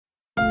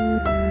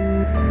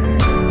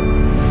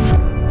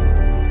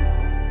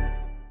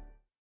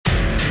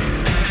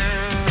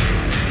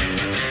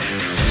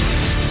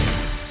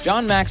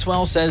John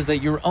Maxwell says that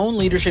your own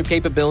leadership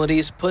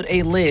capabilities put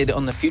a lid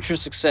on the future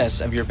success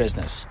of your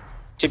business.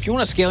 So if you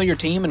want to scale your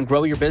team and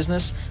grow your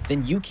business,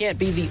 then you can't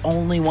be the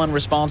only one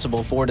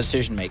responsible for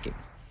decision-making.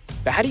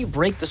 But how do you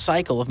break the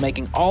cycle of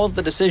making all of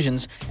the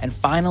decisions and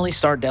finally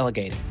start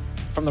delegating?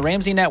 From the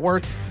Ramsey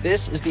Network,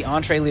 this is the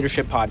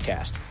EntreLeadership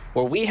Podcast,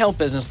 where we help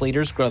business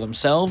leaders grow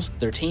themselves,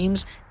 their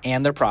teams,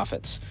 and their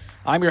profits.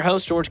 I'm your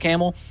host, George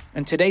Camel,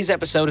 and today's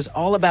episode is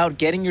all about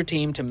getting your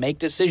team to make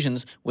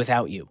decisions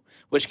without you,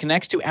 which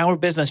connects to our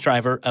business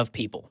driver of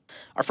people.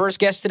 Our first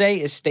guest today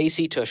is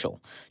Stacy Tuschl.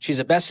 She's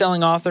a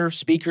best-selling author,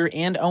 speaker,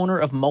 and owner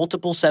of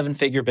multiple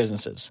seven-figure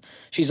businesses.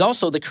 She's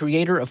also the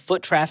creator of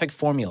Foot Traffic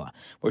Formula,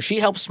 where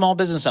she helps small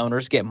business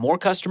owners get more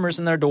customers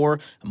in their door,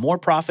 more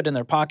profit in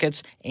their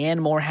pockets,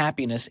 and more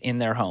happiness in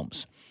their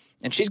homes.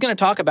 And she's going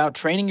to talk about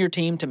training your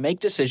team to make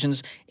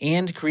decisions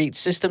and create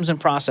systems and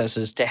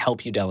processes to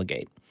help you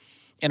delegate.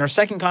 In our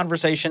second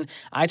conversation,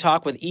 I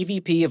talk with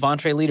EVP of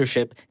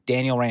EntreLeadership,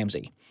 Daniel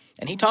Ramsey.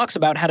 And he talks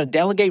about how to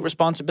delegate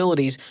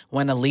responsibilities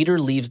when a leader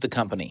leaves the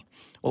company.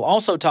 We'll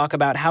also talk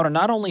about how to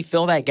not only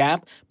fill that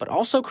gap, but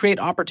also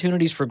create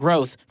opportunities for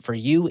growth for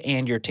you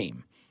and your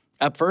team.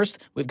 Up first,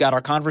 we've got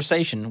our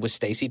conversation with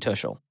Stacy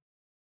Tuschl.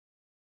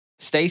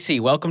 Stacy,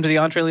 welcome to the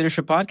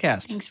EntreLeadership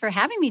Podcast. Thanks for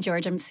having me,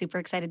 George. I'm super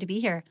excited to be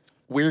here.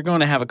 We're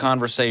going to have a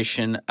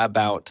conversation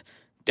about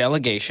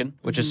delegation,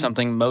 which is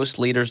something most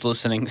leaders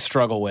listening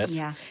struggle with,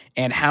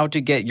 and how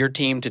to get your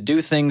team to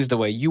do things the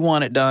way you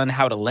want it done,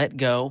 how to let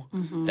go.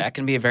 That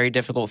can be a very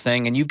difficult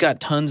thing, and you've got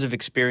tons of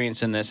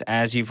experience in this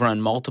as you've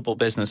run multiple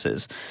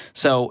businesses.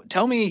 So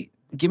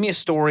give me a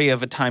story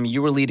of a time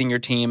you were leading your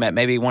team at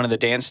maybe one of the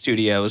dance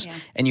studios,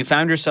 and you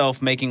found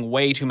yourself making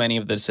way too many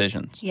of the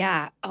decisions.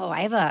 Yeah. Oh,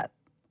 I have a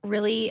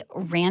really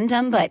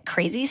random but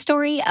crazy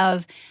story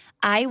of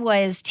I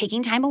was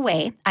taking time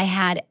away. I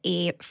had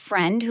a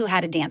friend who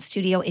had a dance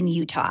studio in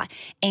Utah,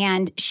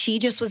 and she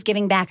just was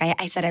giving back.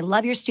 I said, I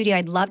love your studio.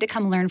 I'd love to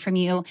come learn from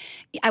you.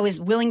 I was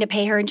willing to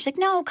pay her, and she's like,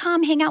 no,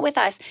 come hang out with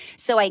us.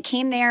 So I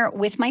came there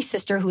with my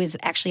sister, who is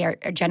actually our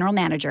general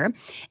manager,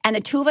 and the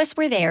two of us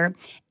were there,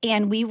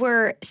 and we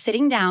were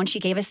sitting down.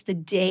 She gave us the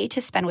day to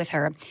spend with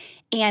her.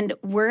 And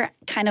we're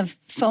kind of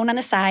phone on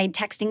the side,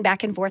 texting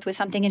back and forth with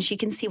something, and she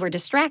can see we're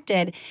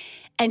distracted.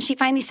 And she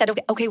finally said,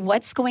 okay,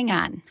 what's going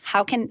on?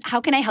 How can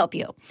I help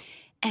you?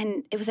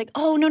 And it was like,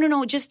 oh,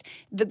 no, just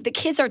the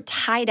kids are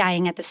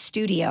tie-dyeing at the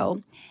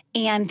studio,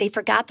 and they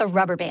forgot the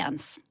rubber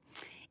bands.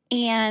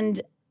 And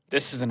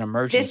this is an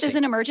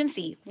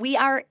emergency. We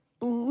are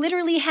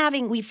literally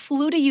we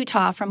flew to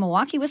Utah from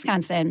Milwaukee,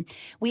 Wisconsin.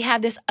 We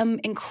have this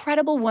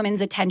incredible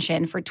woman's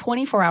attention for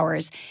 24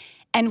 hours.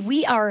 And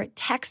we are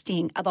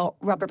texting about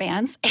rubber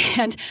bands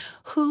and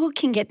who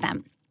can get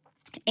them.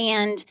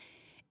 And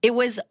it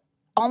was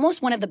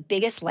almost one of the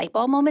biggest light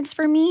bulb moments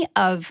for me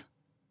of,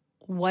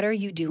 what are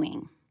you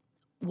doing?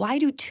 Why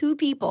do two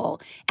people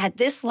at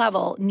this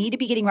level need to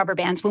be getting rubber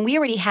bands when we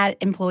already had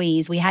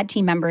employees, we had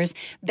team members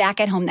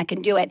back at home that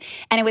can do it?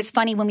 And it was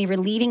funny, when we were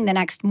leaving the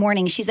next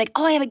morning, she's like,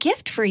 oh, I have a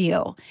gift for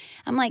you.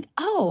 I'm like,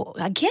 oh,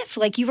 a gift?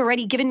 Like, you've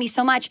already given me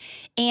so much.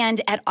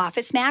 And at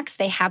Office Max,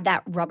 they have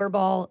that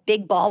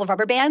big ball of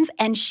rubber bands.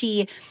 And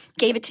she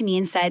gave it to me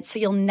and said, so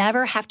you'll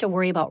never have to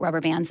worry about rubber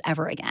bands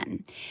ever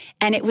again.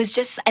 And it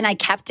was and I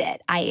kept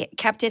it. I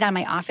kept it on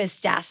my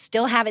office desk,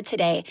 still have it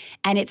today.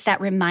 And it's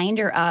that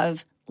reminder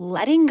of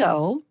letting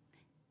go,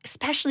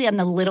 especially on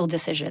the little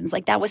decisions.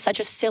 Like, that was such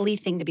a silly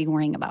thing to be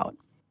worrying about.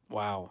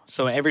 Wow.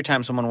 So every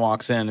time someone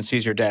walks in and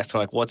sees your desk,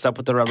 they're like, what's up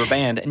with the rubber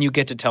band? And you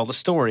get to tell the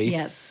story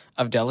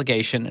of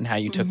delegation and how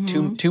you took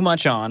too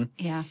much on.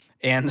 Yeah.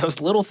 And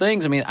those little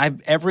things, I mean,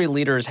 every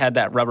leader has had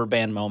that rubber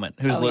band moment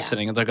who's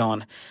listening. And they're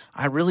going,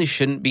 I really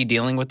shouldn't be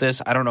dealing with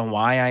this. I don't know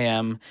why I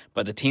am,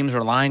 but the team's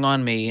relying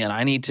on me, and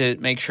I need to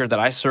make sure that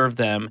I serve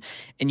them.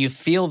 And you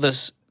feel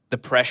the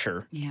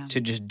pressure to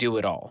just do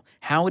it all.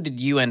 How did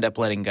you end up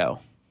letting go?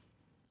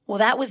 Well,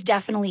 that was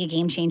definitely a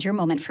game changer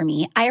moment for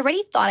me. I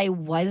already thought I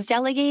was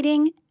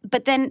delegating,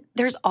 but then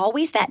there's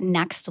always that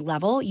next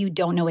level you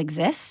don't know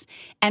exists.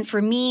 And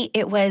for me,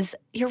 it was,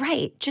 you're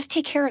right, just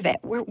take care of it.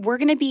 We're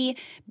going to be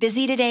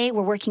busy today.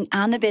 We're working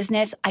on the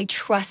business. I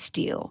trust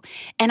you.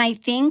 And I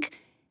think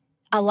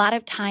a lot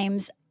of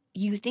times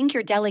you think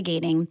you're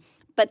delegating,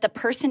 but the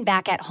person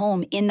back at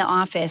home in the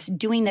office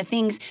doing the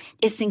things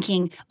is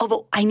thinking, oh,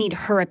 but I need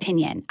her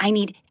opinion. I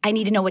need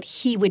to know what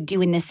he would do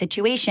in this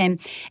situation.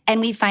 And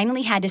we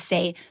finally had to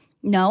say,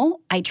 no,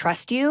 I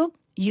trust you.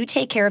 You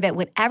take care of it.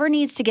 Whatever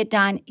needs to get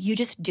done, you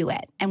just do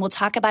it. And we'll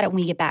talk about it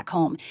when we get back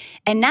home.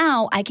 And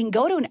now I can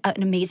go to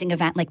an amazing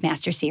event like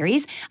Master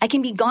Series. I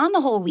can be gone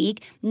the whole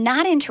week,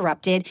 not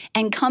interrupted,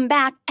 and come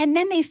back. And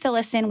then they fill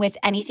us in with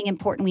anything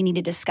important we need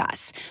to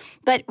discuss.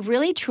 But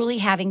really, truly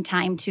having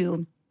time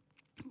to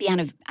be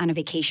on a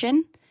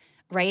vacation,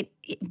 right?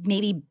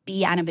 Maybe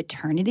be on a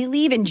maternity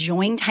leave,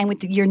 enjoying time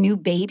with your new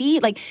baby.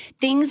 Like,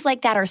 things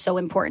like that are so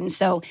important.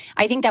 So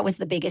I think that was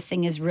the biggest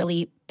thing, is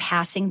really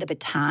passing the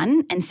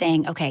baton and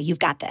saying, okay, you've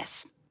got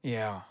this.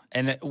 Yeah.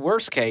 And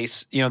worst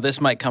case,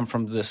 this might come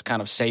from this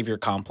kind of savior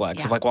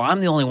complex of Yeah. like, well, I'm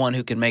the only one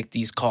who can make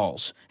these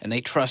calls and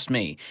they trust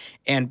me.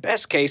 And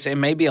best case, it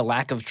may be a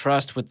lack of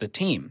trust with the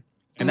team.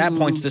 And that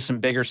points to some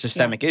bigger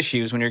systemic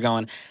issues when you're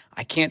going,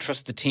 I can't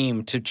trust the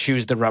team to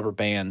choose the rubber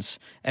bands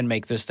and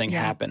make this thing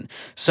happen.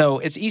 So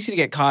it's easy to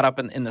get caught up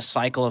in the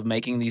cycle of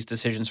making these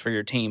decisions for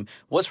your team.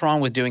 What's wrong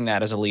with doing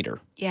that as a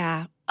leader?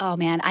 Yeah. Oh,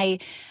 man.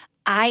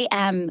 I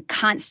am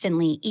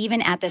constantly,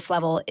 even at this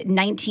level,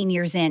 19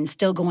 years in,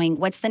 still going,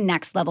 what's the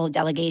next level of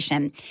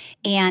delegation?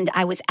 And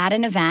I was at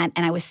an event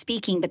and I was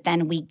speaking, but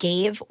then we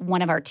gave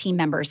one of our team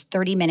members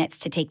 30 minutes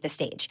to take the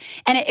stage.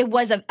 And it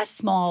was a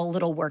small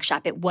little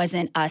workshop. It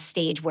wasn't a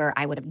stage where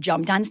I would have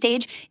jumped on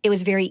stage. It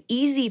was very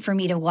easy for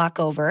me to walk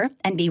over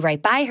and be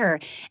right by her.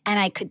 And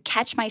I could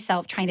catch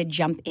myself trying to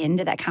jump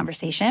into that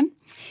conversation.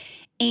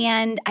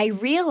 And I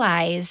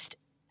realized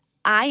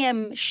I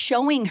am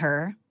showing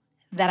her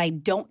that I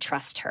don't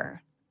trust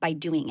her by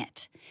doing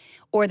it,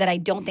 or that I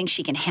don't think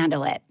she can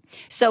handle it.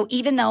 So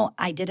even though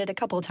I did it a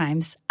couple of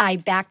times, I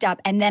backed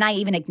up, and then I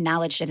even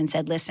acknowledged it and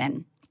said,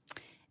 listen,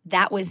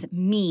 that was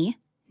me,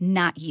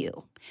 not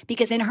you.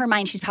 Because in her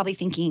mind, she's probably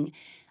thinking,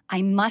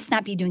 I must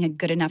not be doing a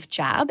good enough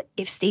job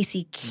if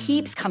Stacy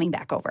keeps coming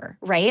back over,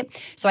 right?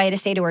 So I had to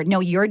say to her, no,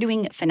 you're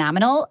doing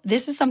phenomenal.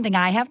 This is something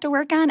I have to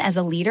work on as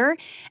a leader,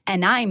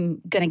 and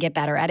I'm going to get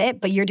better at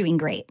it, but you're doing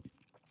great.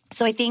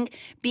 So I think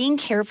being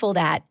careful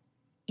that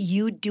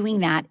you doing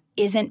that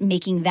isn't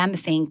making them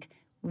think,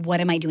 what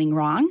am I doing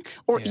wrong?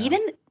 Or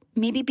even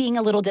maybe being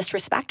a little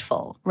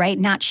disrespectful, right?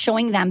 Not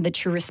showing them the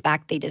true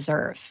respect they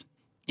deserve.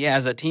 Yeah,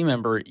 as a team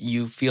member,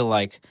 you feel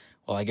like,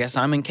 well, I guess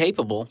I'm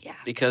incapable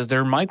because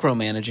they're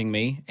micromanaging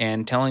me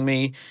and telling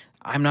me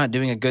I'm not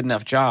doing a good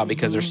enough job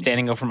because they're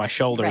standing over my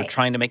shoulder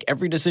trying to make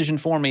every decision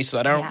for me so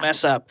that I don't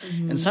mess up.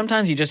 And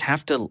sometimes you just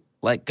have to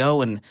let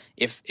go, and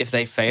if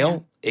they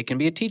fail, it can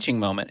be a teaching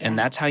moment, and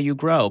that's how you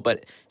grow.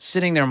 But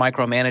sitting there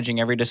micromanaging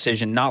every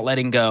decision, not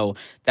letting go,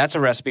 that's a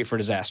recipe for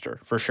disaster,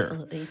 for sure.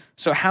 Absolutely.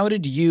 So how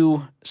did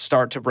you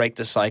start to break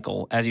the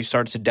cycle as you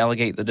started to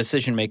delegate the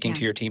decision-making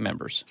to your team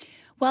members?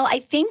 Well, I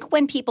think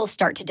when people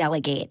start to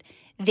delegate,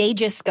 they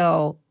just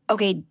go,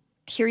 okay,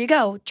 here you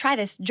go, try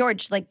this,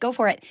 George, go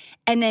for it.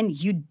 And then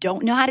you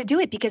don't know how to do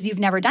it because you've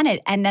never done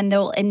it. And then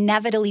there'll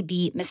inevitably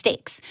be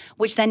mistakes,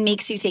 which then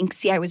makes you think,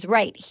 see, I was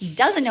right. He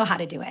doesn't know how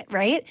to do it,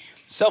 right?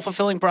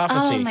 Self-fulfilling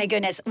prophecy. Oh my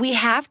goodness. We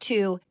have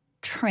to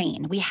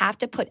train. We have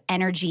to put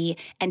energy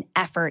and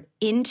effort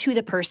into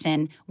the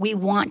person we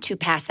want to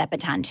pass that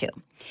baton to.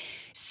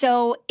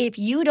 So if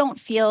you don't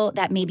feel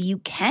that maybe you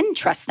can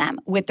trust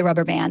them with the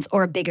rubber bands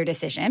or a bigger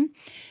decision,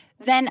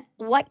 then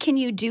what can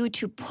you do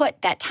to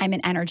put that time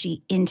and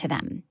energy into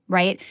them,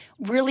 right?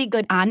 Really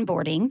good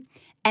onboarding.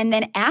 And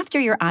then after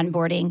your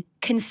onboarding,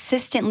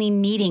 consistently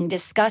meeting,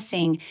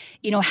 discussing,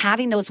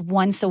 having those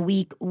once a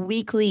week,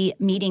 weekly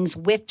meetings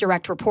with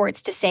direct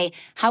reports to say,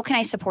 how can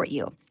I support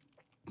you?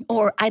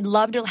 Or I'd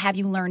love to have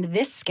you learn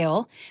this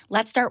skill.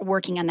 Let's start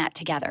working on that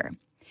together.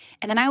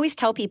 And then I always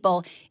tell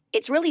people,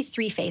 it's really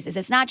 3 phases.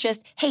 It's not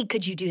just, hey,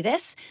 could you do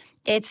this?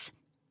 It's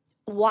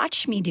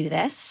watch me do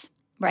this,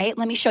 right?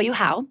 Let me show you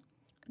how.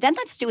 Then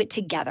let's do it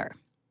together.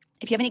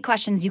 If you have any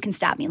questions, you can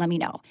stop me. Let me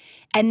know.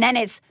 And then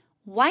it's,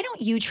 why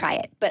don't you try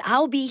it? But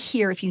I'll be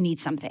here if you need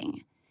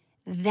something.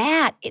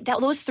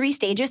 Those 3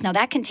 stages, now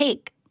that can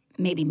take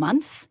maybe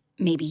months,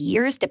 maybe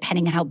years,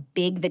 depending on how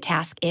big the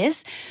task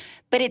is.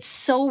 But it's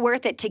so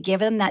worth it to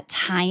give them that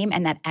time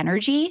and that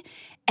energy.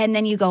 And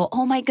then you go,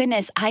 oh my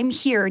goodness, I'm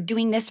here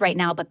doing this right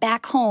now, but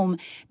back home,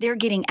 they're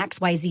getting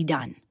XYZ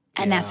done.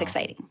 And that's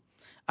exciting.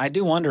 I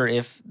do wonder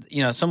if,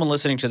 someone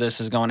listening to this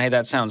is going, hey,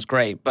 that sounds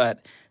great,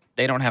 but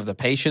they don't have the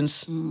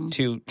patience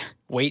to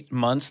wait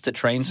months to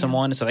train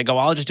someone. So they go,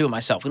 I'll just do it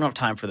myself. We don't have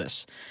time for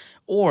this.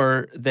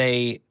 Or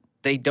they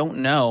don't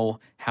know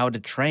how to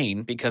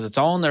train because it's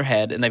all in their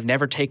head and they've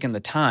never taken the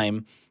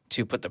time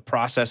to put the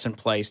process in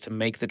place to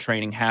make the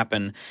training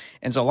happen.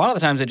 And so a lot of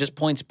the times it just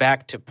points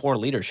back to poor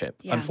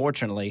leadership,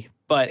 unfortunately.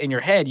 But in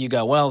your head, you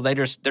go, well, they're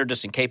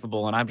just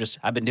incapable, and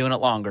I've been doing it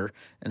longer,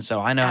 and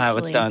so I know how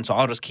it's done, so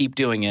I'll just keep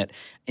doing it.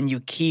 And you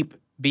keep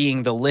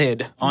being the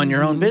lid on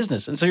your own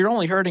business. And so you're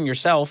only hurting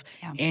yourself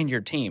and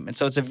your team. And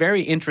so it's a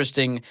very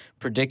interesting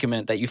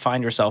predicament that you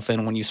find yourself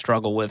in when you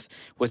struggle with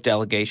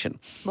delegation.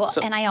 Well,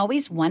 and I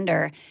always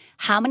wonder,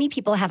 how many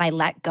people have I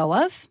let go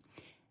of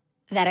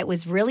that it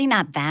was really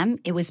not them,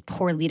 it was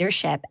poor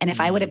leadership. And if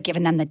I would have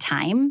given them the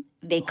time,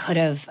 they could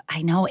have,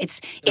 I know,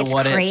 it's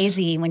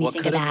crazy when you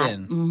think of that.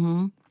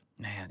 Man,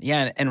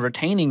 yeah, and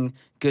retaining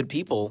good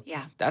people,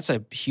 that's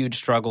a huge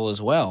struggle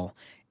as well.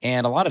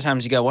 And a lot of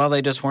times you go, well,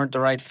 they just weren't the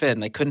right fit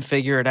and they couldn't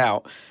figure it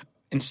out.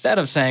 Instead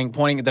of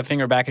pointing the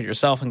finger back at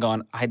yourself and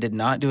going, I did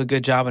not do a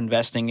good job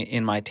investing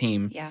in my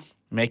team,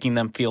 making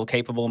them feel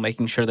capable,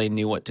 making sure they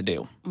knew what to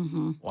do.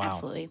 Mm-hmm. Wow.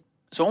 Absolutely.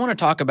 So I want to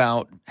talk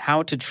about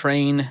how to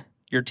train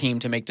your team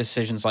to make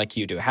decisions like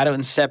you do, how to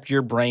incept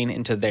your brain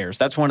into theirs.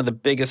 That's one of the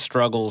biggest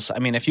struggles. I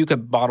mean, if you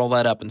could bottle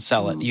that up and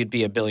sell it, you'd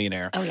be a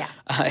billionaire. Oh, yeah.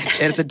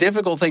 It's a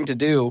difficult thing to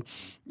do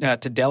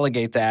to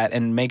delegate that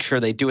and make sure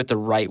they do it the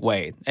right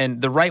way.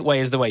 And the right way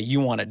is the way you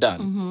want it done.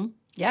 Mm-hmm.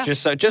 Yeah.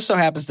 Just so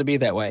happens to be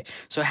that way.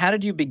 So how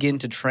did you begin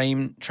to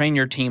train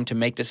your team to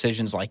make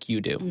decisions like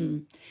you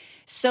do?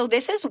 So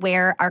this is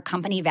where our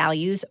company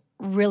values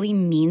really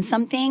mean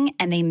something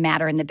and they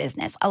matter in the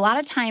business. A lot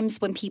of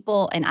times when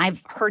people, and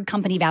I've heard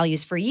company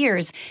values for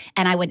years,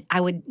 and I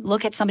would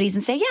look at somebody's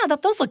and say, yeah,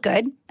 those look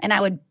good. And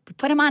I would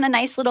put them on a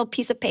nice little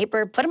piece of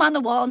paper, put them on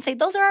the wall and say,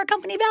 those are our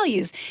company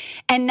values.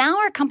 And now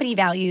our company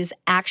values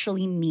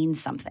actually mean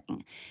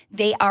something.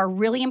 They are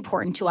really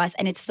important to us,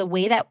 and it's the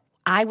way that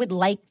I would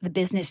like the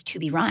business to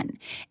be run.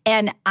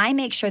 And I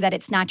make sure that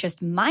it's not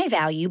just my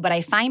value, but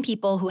I find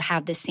people who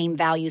have the same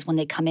values when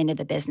they come into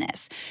the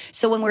business.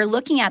 So when we're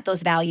looking at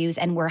those values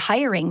and we're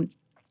hiring,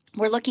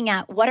 we're looking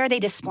at what are they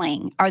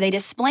displaying? Are they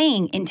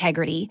displaying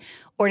integrity,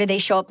 or do they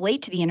show up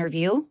late to the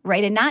interview,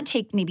 right, and not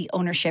take maybe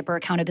ownership or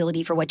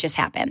accountability for what just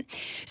happened?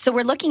 So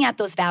we're looking at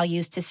those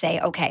values to say,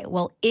 okay,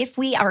 well, if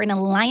we are in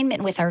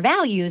alignment with our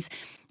values,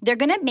 they're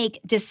going to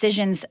make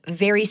decisions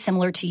very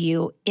similar to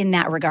you in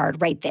that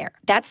regard right there.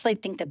 That's, I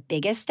think, the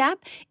biggest step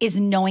is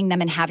knowing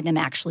them and having them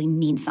actually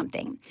mean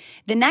something.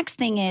 The next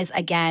thing is,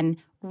 again,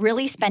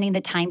 really spending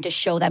the time to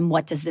show them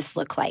what does this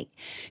look like.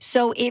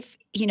 So if,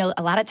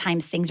 a lot of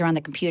times things are on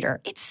the computer,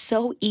 it's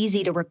so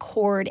easy to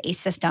record a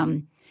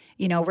system,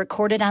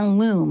 record it on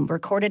Loom,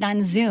 record it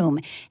on Zoom,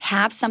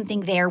 have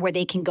something there where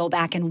they can go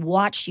back and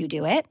watch you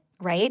do it.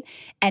 Right?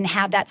 And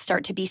have that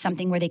start to be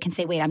something where they can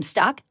say, wait, I'm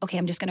stuck. Okay,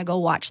 I'm just going to go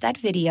watch that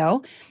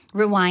video,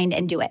 rewind,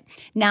 and do it.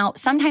 Now,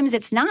 sometimes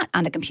it's not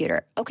on the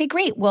computer. Okay,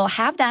 great. Well,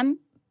 have them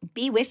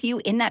be with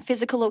you in that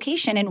physical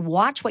location and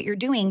watch what you're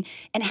doing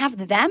and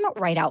have them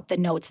write out the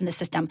notes in the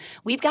system.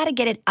 We've got to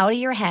get it out of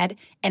your head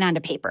and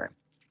onto paper.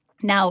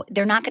 Now,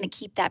 they're not going to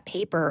keep that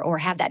paper or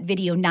have that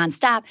video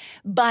nonstop,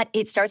 but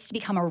it starts to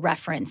become a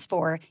reference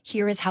for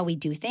here is how we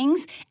do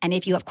things. And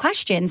if you have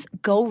questions,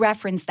 go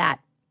reference that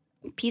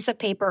piece of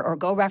paper or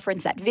go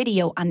reference that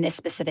video on this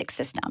specific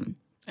system.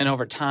 And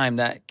over time,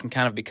 that can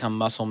kind of become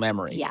muscle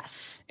memory.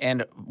 Yes.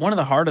 And one of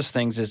the hardest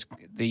things is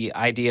the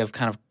idea of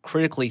kind of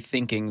critically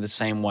thinking the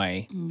same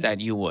way that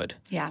you would.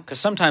 Yeah. Because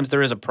sometimes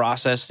there is a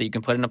process that you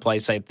can put into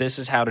place, say, this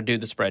is how to do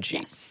the spreadsheet.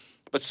 Yes.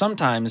 But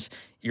sometimes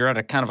you're at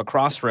a kind of a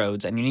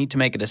crossroads and you need to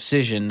make a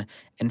decision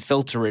and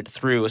filter it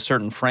through a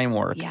certain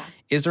framework. Yeah.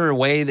 Is there a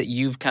way that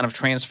you've kind of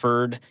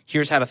transferred,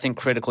 here's how to think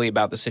critically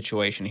about the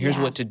situation, here's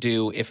what to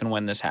do if and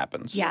when this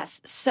happens? Yes.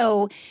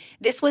 So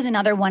this was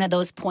another one of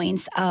those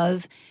points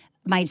of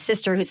my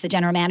sister, who's the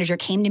general manager,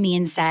 came to me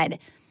and said,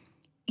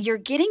 you're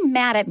getting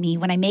mad at me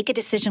when I make a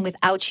decision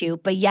without you,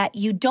 but yet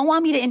you don't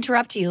want me to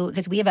interrupt you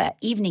because we have an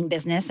evening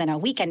business and a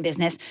weekend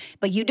business,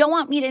 but you don't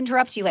want me to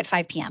interrupt you at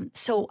 5 p.m.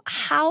 So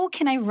how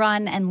can I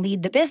run and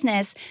lead the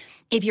business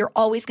if you're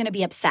always going to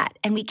be upset?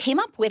 And we came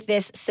up with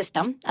this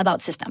system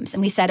about systems.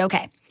 And we said,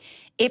 okay,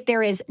 if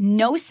there is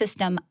no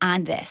system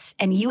on this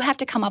and you have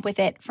to come up with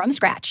it from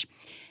scratch,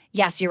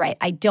 yes, you're right.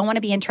 I don't want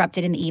to be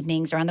interrupted in the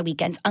evenings or on the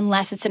weekends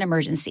unless it's an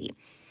emergency.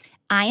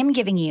 I am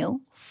giving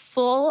you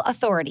full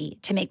authority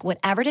to make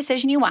whatever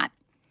decision you want.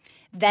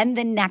 Then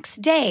the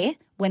next day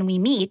when we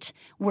meet,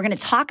 we're going to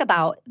talk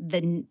about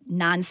the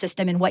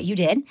non-system and what you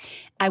did.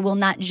 I will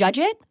not judge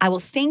it. I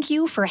will thank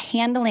you for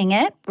handling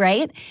it,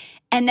 right?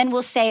 And then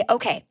we'll say,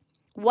 okay,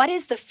 what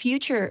is the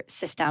future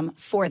system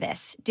for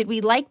this? Did we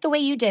like the way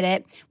you did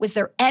it? Was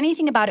there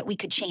anything about it we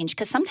could change?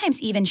 Because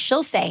sometimes even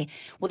she'll say,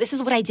 well, this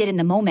is what I did in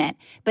the moment,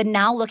 but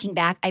now looking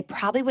back, I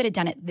probably would have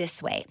done it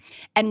this way.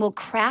 And we'll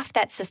craft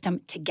that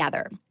system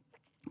together.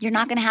 You're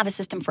not going to have a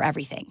system for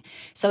everything.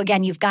 So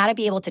again, you've got to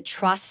be able to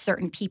trust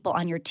certain people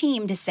on your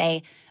team to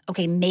say,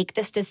 okay, make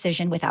this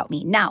decision without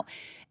me. Now,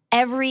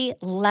 every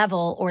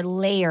level or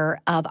layer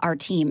of our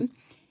team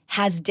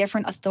has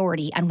different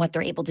authority on what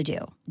they're able to do.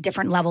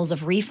 Different levels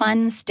of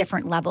refunds,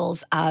 different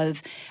levels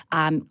of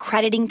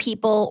crediting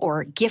people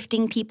or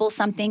gifting people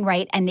something,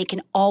 right? And they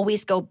can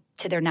always go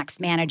to their next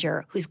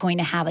manager who's going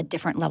to have a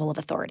different level of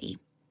authority.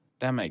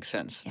 That makes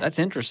sense. Yeah. That's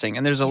interesting.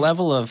 And there's a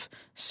level of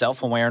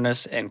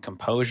self-awareness and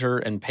composure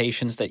and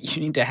patience that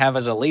you need to have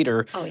as a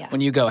leader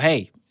when you go,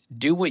 hey,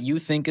 do what you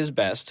think is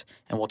best,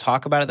 and we'll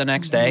talk about it the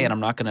next day, and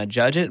I'm not going to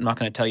judge it. I'm not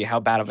going to tell you how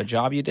bad of a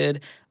job you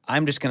did.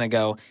 I'm just going to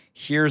go,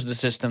 here's the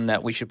system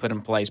that we should put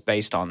in place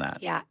based on that.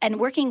 Yeah, and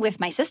working with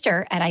my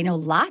sister, and I know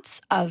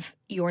lots of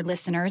your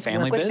listeners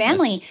family work with business.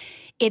 Family,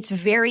 it's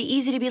very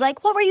easy to be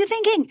like, what were you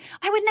thinking?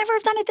 I would never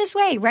have done it this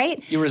way,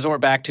 right? You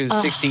resort back to the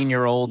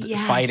 16-year-old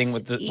fighting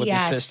with the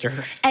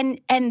sister. And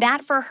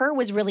that for her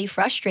was really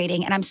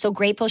frustrating, and I'm so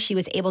grateful she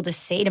was able to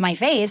say to my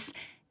face,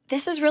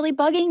 this is really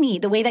bugging me,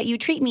 the way that you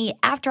treat me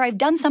after I've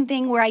done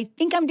something where I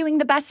think I'm doing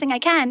the best thing I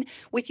can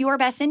with your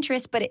best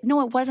interest, but it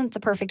wasn't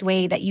the perfect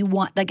way that you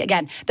want. Like,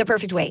 again, the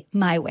perfect way,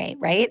 my way,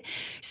 right?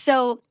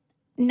 So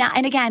now,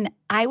 and again,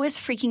 I was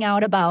freaking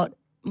out about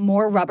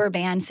more rubber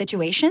band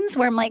situations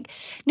where I'm like,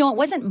 no, it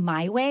wasn't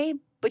my way,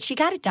 but she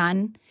got it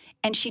done.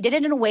 And she did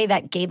it in a way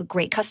that gave a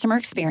great customer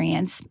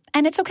experience,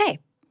 and it's okay.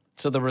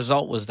 So the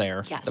result was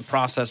there. Yes. The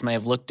process may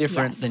have looked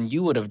different than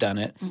you would have done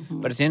it,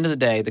 but at the end of the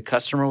day, the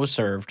customer was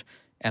served.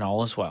 and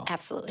all is well.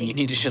 Absolutely. And you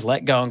need to just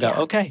let go and go,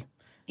 okay.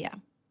 Yeah.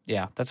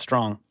 Yeah, that's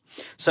strong.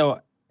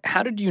 So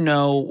how did you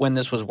know when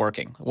this was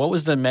working? What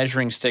was the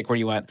measuring stick where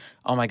you went,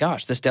 oh my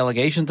gosh, this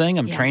delegation thing,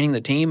 I'm training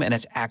the team and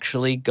it's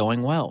actually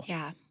going well?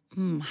 Yeah.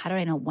 How do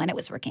I know when it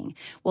was working?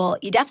 Well,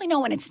 you definitely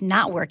know when it's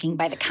not working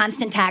by the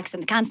constant texts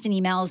and the constant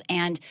emails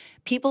and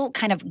people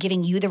kind of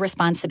giving you the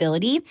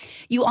responsibility.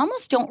 You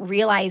almost don't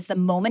realize the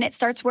moment it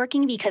starts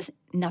working because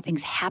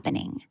nothing's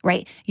happening,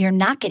 right? You're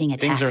not getting a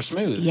text. Things are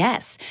smooth.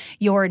 Yes.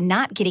 You're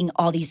not getting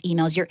all these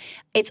emails.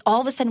 It's all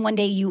of a sudden one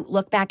day you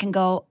look back and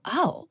go,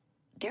 oh,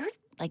 they're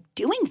like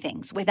doing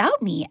things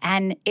without me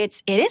and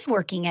it is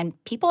working and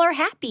people are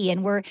happy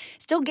and we're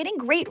still getting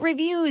great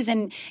reviews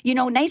and,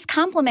 nice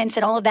compliments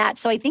and all of that.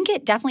 So I think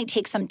it definitely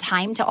takes some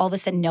time to all of a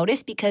sudden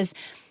notice because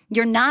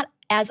you're not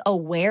as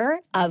aware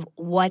of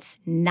what's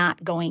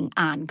not going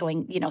on,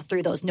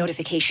 through those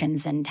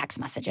notifications and text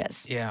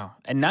messages. Yeah.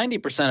 And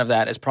 90% of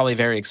that is probably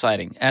very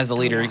exciting. As the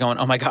leader, you're going,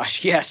 oh my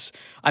gosh, yes,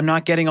 I'm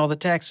not getting all the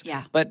texts.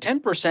 Yeah. But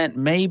 10%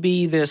 may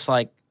be this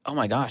like, oh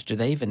my gosh, do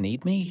they even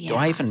need me? Yeah. Do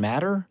I even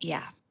matter?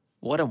 Yeah.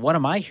 What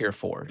am I here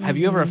for? Have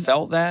you ever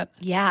felt that?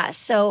 Yeah.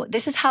 So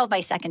this is how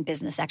my second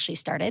business actually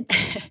started.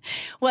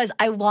 Was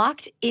I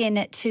walked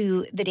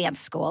into the dance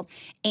school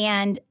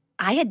and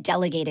I had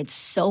delegated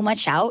so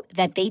much out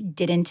that they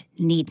didn't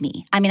need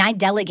me. I mean, I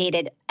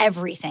delegated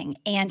everything.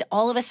 And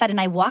all of a sudden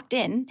I walked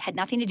in, had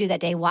nothing to do that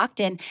day, walked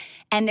in,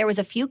 and there was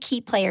a few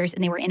key players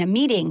and they were in a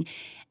meeting.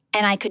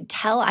 And I could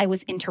tell I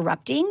was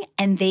interrupting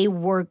and they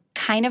were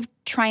kind of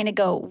trying to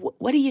go,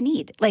 what do you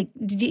need? Like,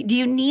 do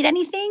you need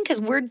anything?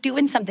 Because we're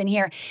doing something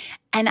here.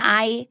 And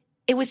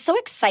it was so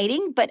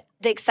exciting, but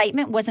the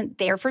excitement wasn't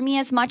there for me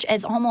as much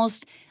as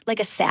almost like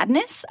a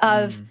sadness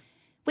of,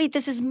 wait,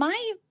 this is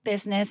my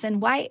business.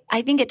 And why?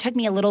 I think it took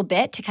me a little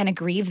bit to kind of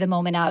grieve the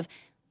moment of,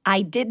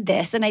 I did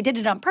this and I did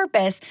it on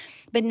purpose,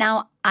 but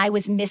now I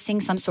was missing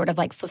some sort of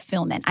like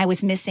fulfillment. I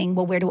was missing,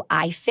 well, where do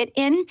I fit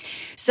in?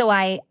 So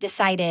I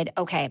decided,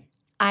 okay,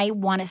 I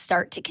want to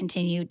start to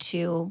continue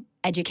to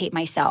educate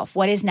myself.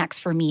 What is next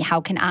for me? How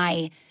can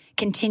I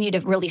continue to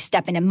really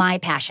step into my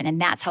passion?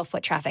 And that's how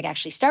Foot Traffic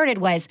actually started,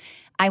 was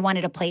I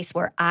wanted a place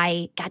where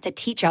I got to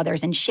teach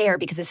others and share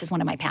because this is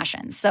one of my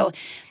passions. So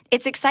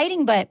it's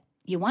exciting, but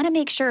you want to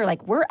make sure,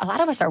 like, a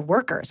lot of us are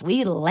workers.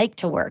 We like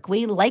to work.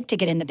 We like to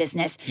get in the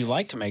business. You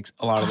like to make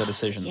a lot of the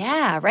decisions.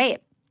 Yeah, right.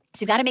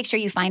 So you got to make sure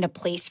you find a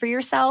place for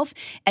yourself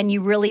and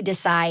you really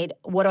decide,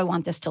 what do I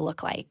want this to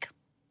look like?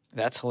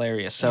 That's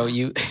hilarious. So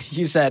you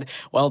said,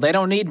 well, they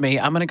don't need me.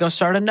 I'm going to go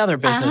start another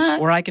business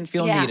where I can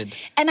feel needed.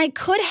 And I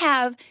could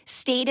have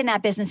stayed in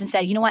that business and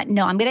said, you know what?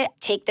 No, I'm going to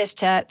take this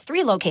to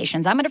 3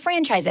 locations. I'm going to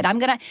franchise it.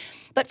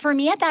 But for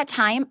me at that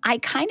time, I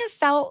kind of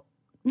felt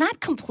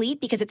not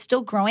complete because it's still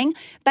growing,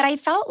 but I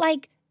felt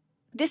like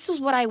this was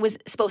what I was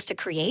supposed to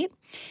create.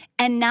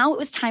 And now it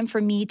was time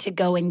for me to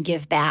go and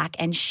give back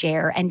and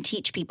share and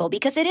teach people,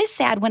 because it is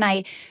sad when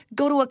I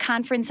go to a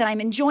conference and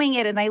I'm enjoying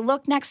it and I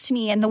look next to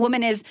me and the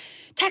woman is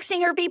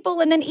texting her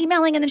people and then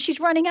emailing and then she's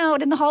running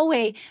out in the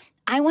hallway.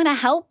 I want to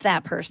help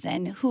that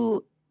person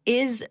who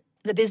is,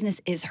 the business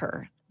is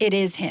her. It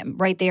is him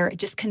right there,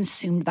 just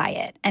consumed by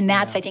it. And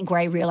that's, I think, where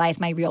I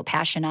realized my real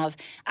passion of,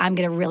 I'm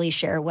going to really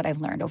share what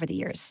I've learned over the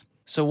years.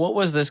 So what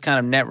was this kind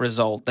of net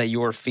result that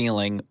you were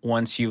feeling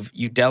once you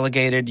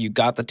delegated, you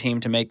got the team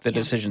to make the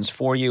decisions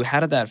for you? How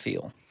did that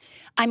feel?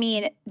 I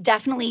mean,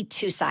 definitely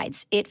 2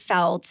 sides. It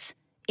felt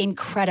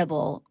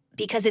incredible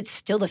because it's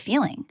still the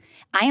feeling.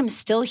 I am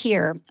still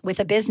here with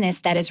a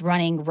business that is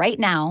running right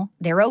now.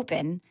 They're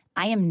open.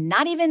 I am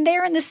not even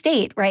there in the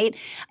state, right?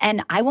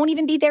 And I won't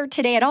even be there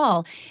today at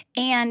all.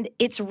 And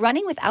it's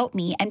running without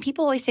me. And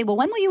people always say, well,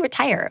 when will you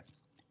retire?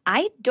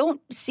 I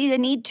don't see the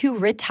need to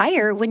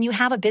retire when you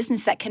have a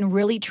business that can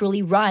really,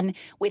 truly run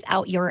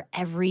without your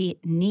every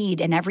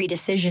need and every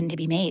decision to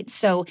be made.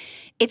 So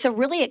it's a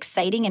really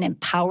exciting and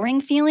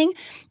empowering feeling.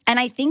 And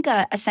I think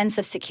a sense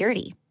of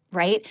security,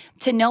 right?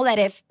 To know that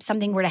if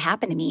something were to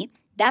happen to me,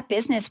 that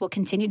business will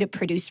continue to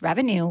produce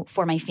revenue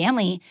for my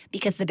family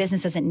because the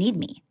business doesn't need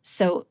me.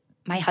 So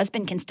my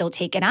husband can still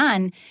take it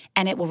on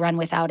and it will run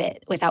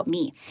without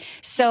me.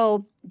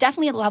 So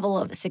definitely a level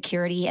of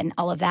security and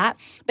all of that.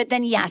 But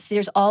then, yes,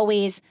 there's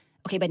always,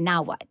 okay, but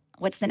now what?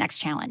 What's the next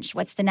challenge?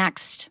 What's the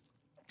next?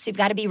 So you've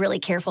got to be really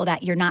careful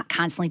that you're not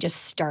constantly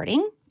just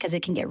starting, because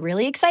it can get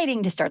really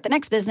exciting to start the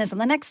next business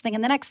and the next thing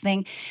and the next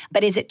thing.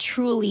 But is it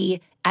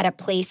truly at a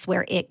place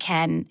where it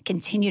can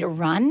continue to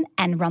run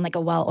and run like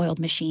a well-oiled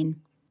machine?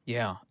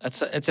 Yeah,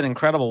 it's an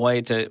incredible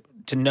way to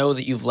know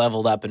that you've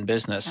leveled up in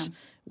business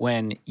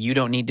when you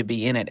don't need to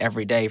be in it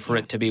every day for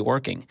it to be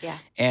working. Yeah.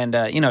 And,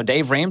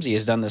 Dave Ramsey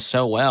has done this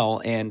so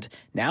well, and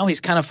now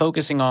he's kind of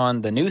focusing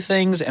on the new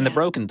things and the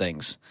broken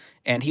things.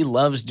 And he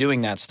loves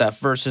doing that stuff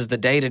versus the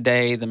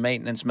day-to-day, the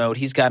maintenance mode.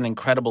 He's got an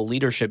incredible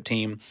leadership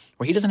team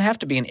where he doesn't have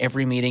to be in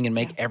every meeting and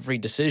make every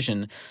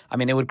decision. I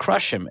mean, it would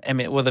crush him. I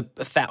mean, with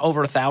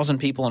over 1,000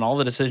 people and all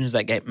the decisions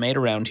that get made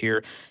around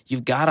here,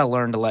 you've got to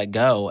learn to let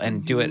go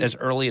and do it as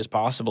early as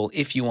possible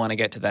if you want to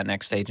get to that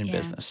next stage in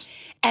business.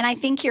 And I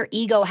think your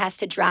ego has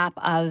to drop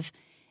of,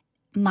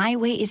 my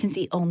way isn't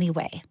the only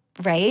way,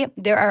 right?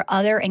 There are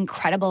other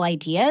incredible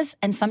ideas.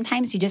 And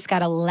sometimes you just got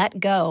to let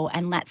go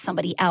and let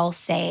somebody else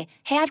say,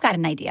 hey, I've got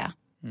an idea.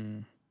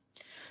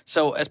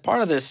 So as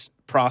part of this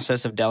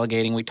process of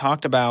delegating, we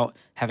talked about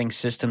having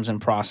systems and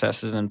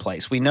processes in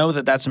place. We know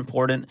that that's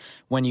important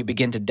when you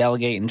begin to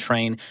delegate and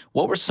train.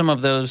 What were some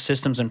of those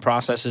systems and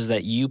processes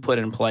that you put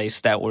in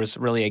place that was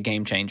really a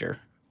game changer?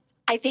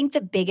 I think the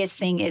biggest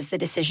thing is the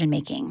decision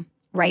making,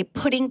 right?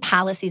 Putting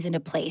policies into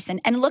place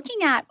and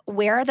looking at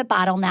where are the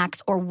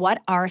bottlenecks or what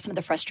are some of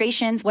the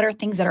frustrations, what are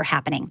things that are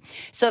happening.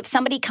 So if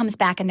somebody comes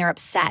back and they're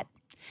upset,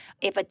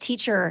 if a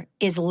teacher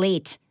is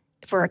late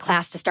for a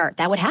class to start,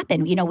 that would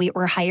happen. You know,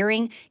 we're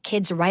hiring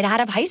kids right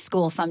out of high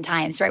school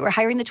sometimes, right? We're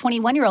hiring the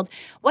 21-year-old.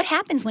 What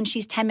happens when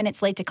she's 10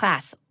 minutes late to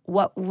class?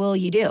 What will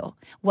you do?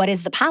 What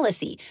is the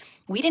policy?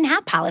 We didn't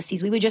have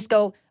policies. We would just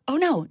go, oh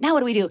no, now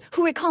what do we do?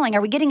 Who are we calling? Are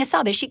we getting a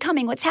sub? Is she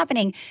coming? What's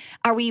happening?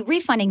 Are we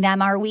refunding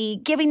them? Are we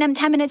giving them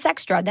 10 minutes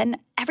extra? Then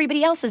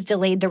everybody else is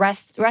delayed the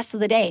rest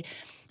of the day.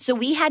 So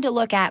we had to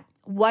look at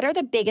what are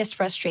the biggest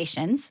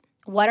frustrations?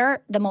 What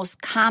are the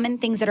most common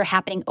things that are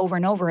happening over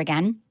and over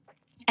again?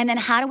 And then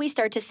how do we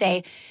start to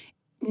say,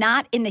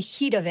 not in the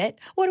heat of it,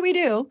 what do we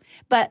do?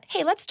 But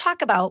hey, let's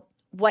talk about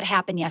what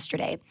happened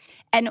yesterday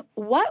and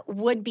what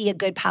would be a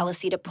good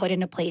policy to put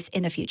into place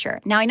in the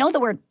future. Now, I know the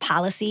word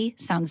policy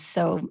sounds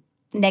so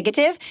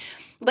negative,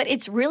 but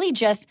it's really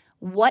just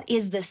what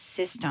is the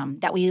system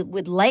that we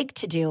would like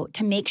to do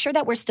to make sure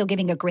that we're still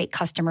giving a great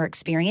customer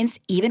experience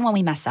even when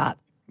we mess up.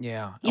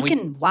 Yeah. You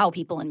can wow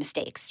people in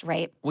mistakes,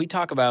 right? We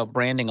talk about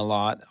branding a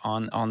lot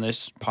on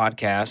this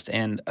podcast,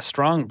 and a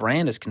strong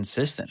brand is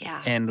consistent.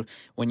 Yeah. And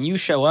when you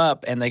show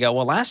up and they go,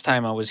 well, last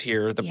time I was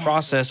here, the Yes.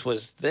 process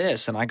was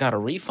this, and I got a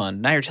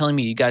refund. Now you're telling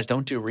me you guys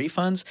don't do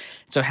refunds?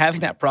 So having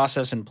that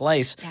process in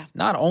place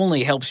not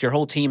only helps your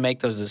whole team make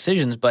those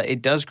decisions, but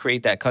it does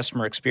create that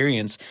customer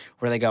experience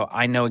where they go,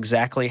 I know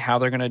exactly how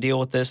they're going to deal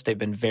with this. They've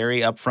been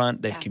very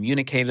upfront. They've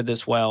communicated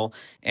this well.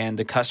 And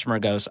the customer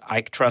goes,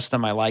 I trust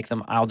them. I like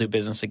them. I'll do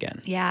business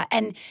again. Yeah.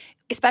 And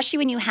especially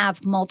when you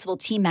have multiple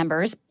team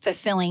members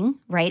fulfilling,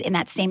 right, in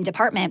that same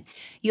department,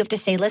 you have to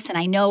say, listen,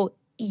 I know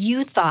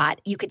you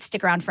thought you could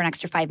stick around for an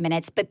extra 5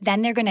 minutes, but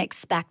then they're going to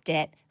expect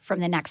it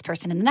from the next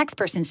person and the next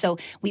person. So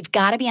we've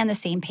got to be on the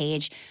same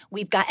page.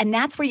 And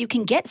that's where you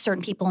can get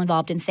certain people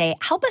involved and say,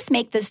 help us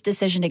make this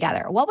decision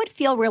together. What would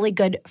feel really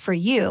good for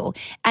you?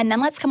 And then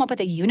let's come up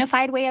with a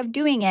unified way of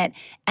doing it.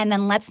 And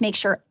then let's make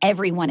sure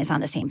everyone is on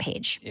the same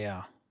page.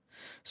 Yeah.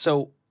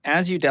 So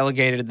as you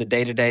delegated the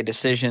day-to-day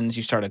decisions,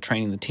 you started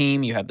training the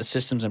team, you have the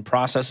systems and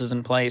processes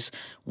in place.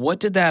 What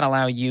did that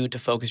allow you to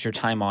focus your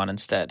time on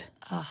instead?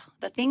 Oh,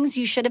 the things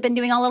you should have been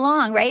doing all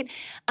along, right?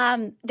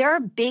 There are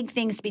big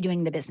things to be doing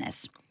in the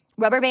business.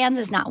 Rubber bands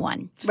is not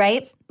one,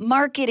 right?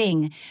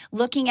 Marketing,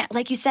 looking at,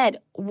 like you said,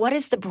 what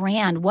is the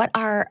brand?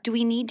 Do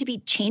we need to be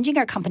changing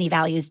our company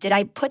values? Did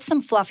I put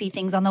some fluffy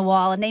things on the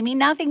wall and they mean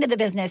nothing to the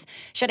business?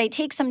 Should I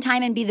take some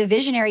time and be the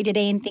visionary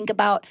today and think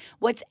about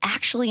what's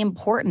actually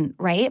important,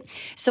 right?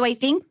 So I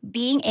think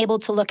being able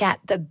to look at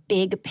the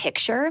big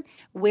picture,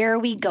 where are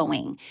we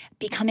going?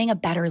 Becoming a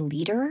better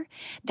leader,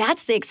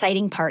 that's the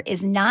exciting part,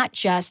 is not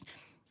just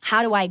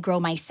how do I grow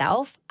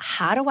myself?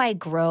 How do I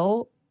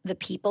grow the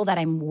people that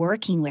I'm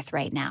working with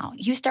right now?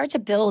 You start to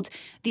build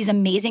these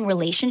amazing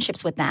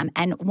relationships with them.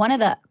 And one of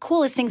the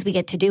coolest things we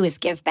get to do is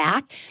give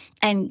back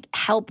and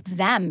help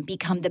them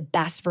become the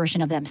best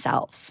version of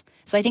themselves.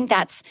 So I think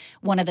that's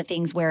one of the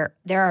things where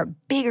there are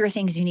bigger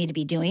things you need to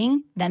be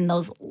doing than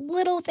those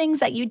little things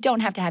that you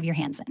don't have to have your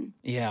hands in.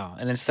 Yeah.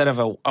 And instead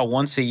of a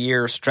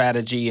once-a-year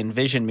strategy and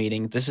vision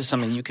meeting, this is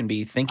something you can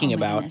be thinking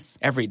about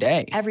every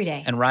day. Every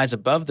day. And rise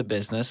above the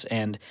business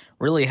and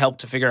really help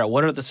to figure out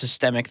what are the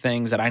systemic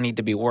things that I need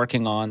to be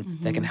working on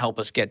that can help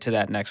us get to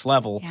that next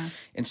level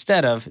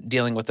instead of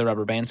dealing with the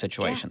rubber band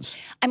situations.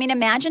 Yeah. I mean,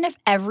 imagine if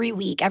every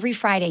week, every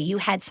Friday, you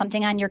had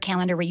something on your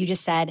calendar where you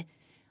just said,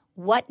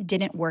 what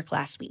didn't work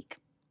last week?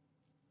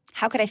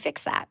 How could I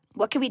fix that?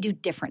 What could we do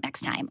different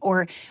next time?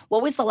 Or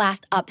what was the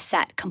last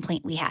upset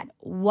complaint we had?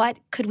 What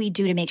could we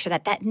do to make sure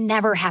that that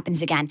never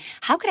happens again?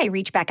 How could I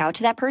reach back out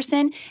to that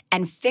person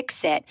and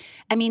fix it?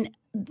 I mean,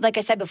 like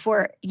I said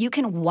before, you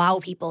can wow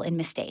people in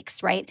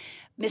mistakes, right?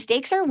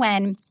 Mistakes are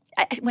when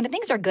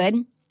things are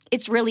good,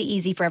 it's really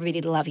easy for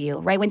everybody to love you,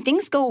 right? When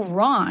things go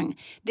wrong,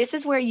 this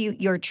is where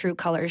your true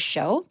colors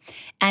show.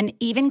 And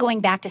even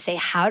going back to say,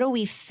 how do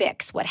we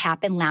fix what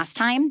happened last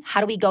time? How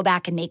do we go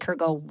back and make her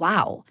go,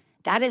 wow,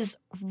 that is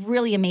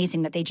really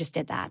amazing that they just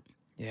did that.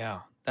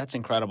 Yeah, that's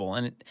incredible.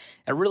 And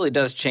it really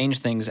does change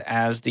things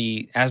as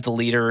the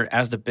leader,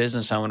 as the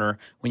business owner,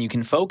 when you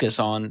can focus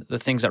on the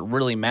things that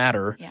really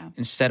matter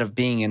instead of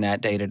being in that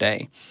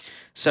day-to-day.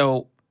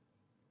 So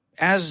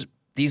as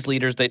these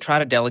leaders, they try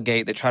to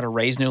delegate, they try to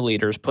raise new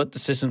leaders, put the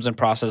systems and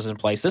processes in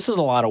place. This is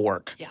a lot of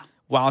work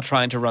while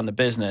trying to run the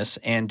business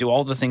and do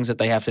all the things that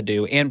they have to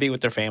do and be with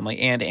their family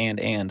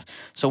and.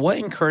 So what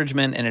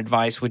encouragement and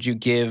advice would you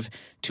give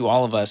to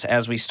all of us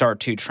as we start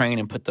to train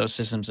and put those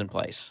systems in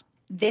place?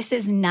 this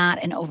is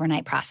not an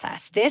overnight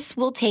process. This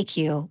will take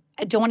you,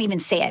 I don't want to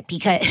even say it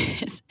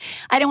because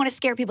I don't want to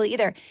scare people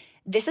either.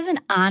 This is an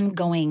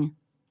ongoing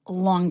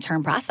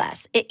long-term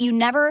process. You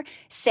never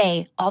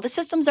say, all the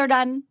systems are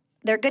done,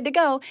 they're good to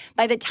go.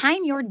 By the time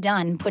you're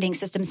done putting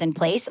systems in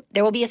place,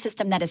 there will be a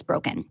system that is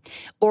broken.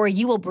 Or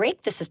you will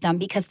break the system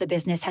because the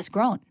business has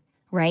grown,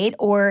 right?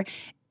 Or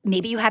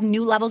maybe you have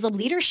new levels of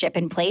leadership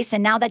in place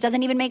and now that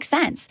doesn't even make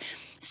sense.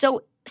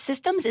 So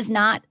systems is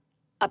not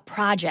a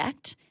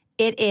project.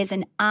 It is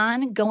an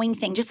ongoing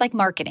thing, just like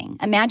marketing.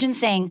 Imagine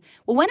saying,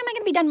 well, when am I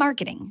going to be done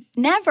marketing?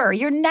 Never.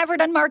 You're never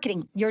done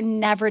marketing. You're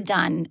never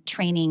done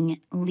training,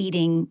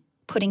 leading,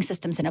 putting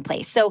systems into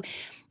place. So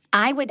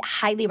I would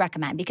highly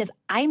recommend, because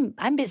I'm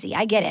busy.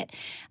 I get it.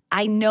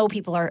 I know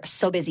people are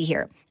so busy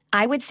here.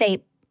 I would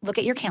say, look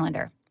at your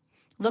calendar.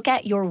 Look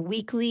at your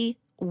weekly,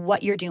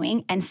 what you're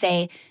doing, and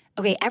say,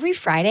 okay, every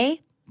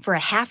Friday for a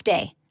half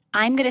day,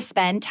 I'm going to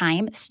spend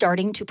time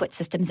starting to put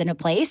systems into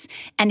place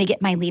and to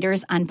get my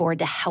leaders on board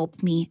to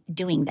help me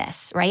doing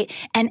this, right?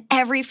 And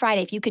every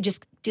Friday, if you could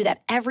just do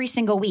that every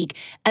single week,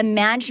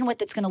 imagine what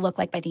that's going to look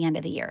like by the end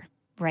of the year,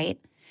 right?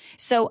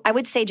 So I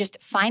would say just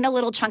find a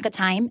little chunk of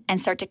time and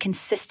start to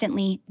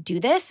consistently do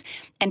this.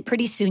 And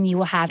pretty soon you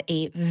will have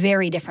a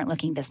very different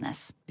looking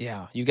business.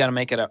 Yeah. You got to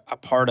make it a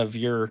part of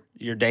your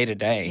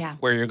day-to-day Yeah.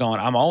 where you're going,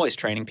 I'm always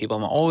training people.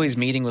 I'm always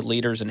meeting with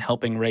leaders and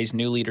helping raise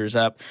new leaders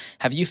up.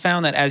 Have you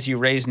found that as you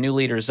raise new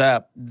leaders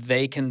up,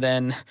 they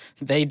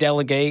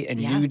delegate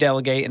and you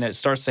delegate and it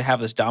starts to have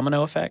this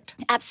domino effect?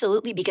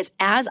 Absolutely. Because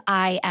as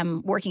I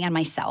am working on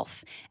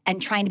myself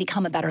and trying to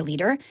become a better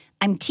leader,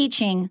 I'm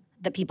teaching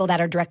the people that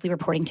are directly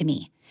reporting to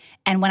me.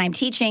 And when I'm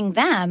teaching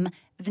them,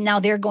 now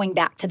they're going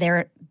back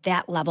to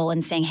that level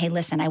and saying, hey,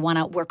 listen, I want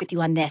to work with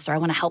you on this, or I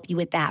want to help you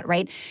with that,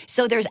 right?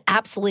 So there's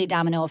absolutely a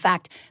domino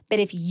effect. But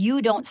if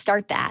you don't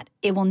start that,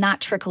 it will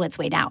not trickle its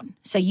way down.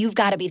 So you've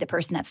got to be the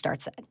person that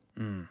starts it.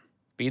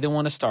 Be the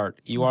one to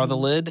start. You are the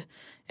lid.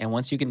 And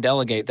once you can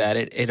delegate that,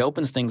 it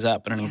opens things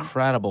up in an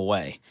incredible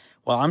way.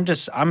 Well, I'm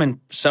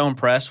so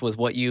impressed with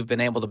what you've been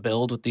able to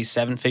build with these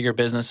 7-figure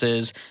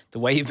businesses, the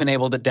way you've been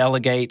able to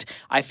delegate.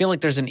 I feel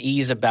like there's an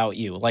ease about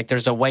you, like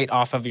there's a weight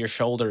off of your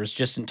shoulders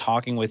just in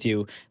talking with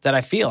you that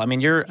I feel. I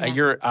mean, you're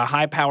a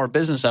high-power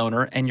business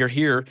owner, and you're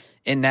here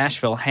in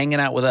Nashville hanging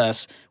out with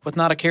us with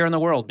not a care in the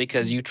world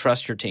because you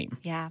trust your team.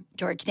 Yeah,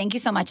 George, thank you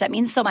so much. That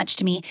means so much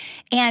to me.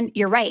 And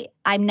you're right.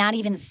 I'm not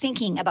even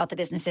thinking about the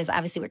businesses.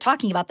 Obviously, we're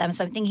talking about them,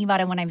 so I'm thinking about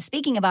them when I'm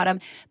speaking about them,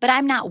 but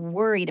I'm not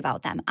worried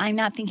about them. I'm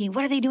not thinking,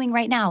 what are they doing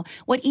right now?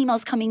 What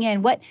emails coming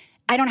in?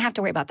 I don't have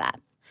to worry about that.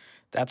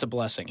 That's a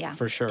blessing,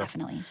 for sure.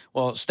 Definitely.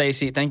 Well,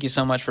 Stacy, thank you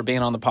so much for being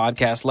on the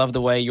podcast. Love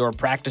the way you're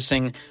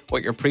practicing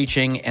what you're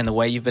preaching and the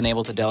way you've been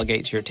able to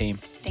delegate to your team.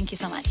 Thank you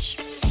so much.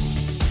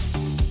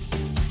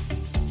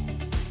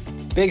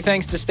 Big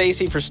thanks to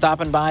Stacy for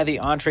stopping by the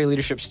Entree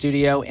Leadership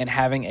Studio and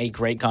having a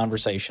great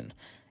conversation.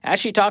 As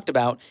she talked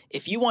about,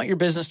 if you want your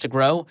business to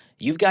grow,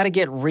 you've got to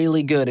get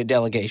really good at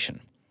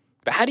delegation.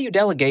 But how do you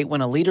delegate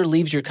when a leader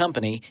leaves your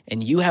company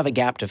and you have a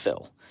gap to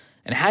fill?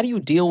 And how do you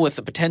deal with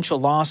the potential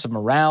loss of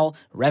morale,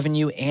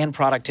 revenue, and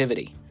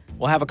productivity?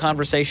 We'll have a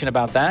conversation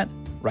about that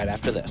right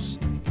after this.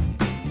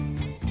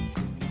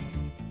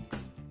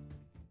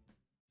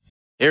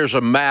 Here's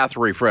a math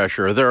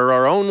refresher. There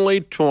are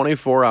only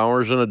 24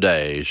 hours in a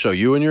day, so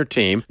you and your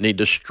team need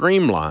to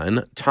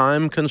streamline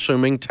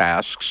time-consuming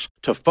tasks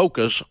to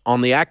focus on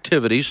the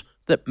activities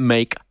that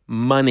make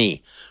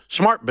money.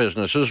 Smart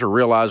businesses are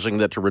realizing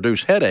that to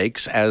reduce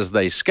headaches as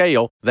they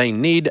scale, they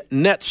need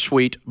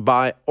NetSuite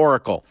by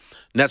Oracle.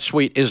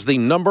 NetSuite is the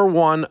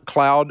 #1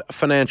 cloud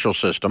financial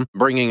system,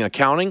 bringing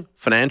accounting,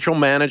 financial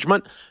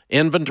management,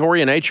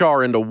 inventory, and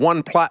HR into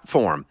one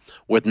platform.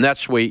 With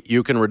NetSuite,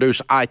 you can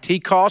reduce IT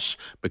costs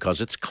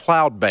because it's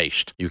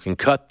cloud-based. You can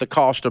cut the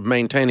cost of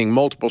maintaining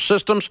multiple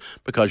systems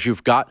because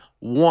you've got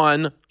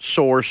one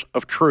source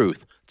of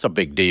truth. It's a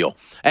big deal.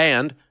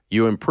 And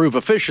you improve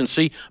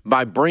efficiency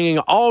by bringing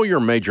all your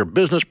major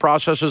business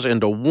processes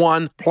into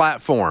one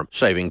platform,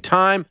 saving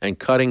time and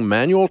cutting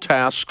manual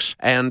tasks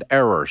and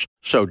errors.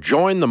 So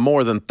join the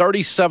more than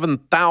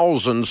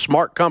 37,000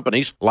 smart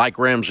companies like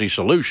Ramsey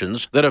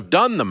Solutions that have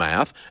done the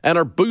math and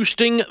are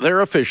boosting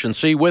their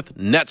efficiency with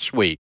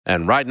NetSuite.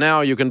 And right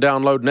now, you can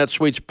download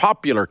NetSuite's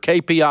popular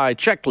KPI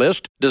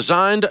checklist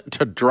designed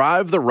to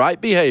drive the right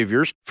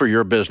behaviors for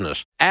your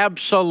business.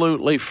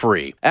 Absolutely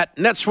free at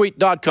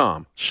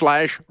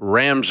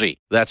netsuite.com/Ramsey.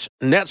 That's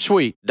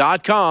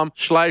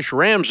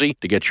netsuite.com/Ramsey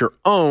to get your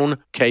own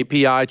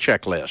KPI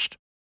checklist.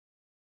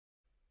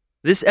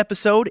 This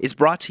episode is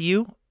brought to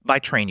you by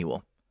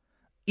Trainual.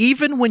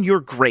 Even when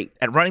you're great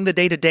at running the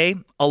day-to-day,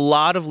 a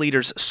lot of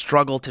leaders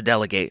struggle to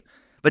delegate.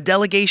 But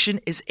delegation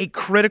is a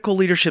critical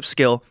leadership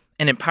skill,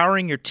 and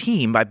empowering your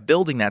team by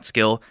building that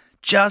skill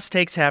just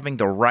takes having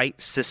the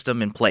right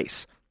system in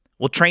place.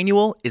 Well,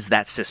 Trainual is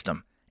that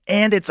system,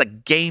 and it's a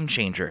game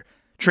changer.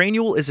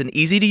 Trainual is an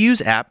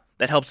easy-to-use app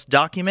that helps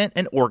document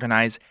and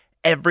organize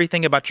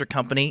everything about your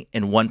company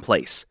in one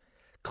place.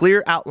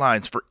 Clear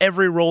outlines for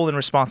every role and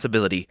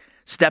responsibility,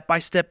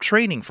 step-by-step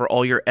training for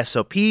all your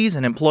SOPs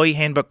and employee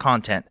handbook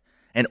content,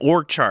 an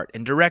org chart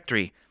and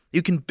directory.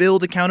 You can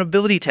build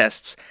accountability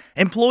tests.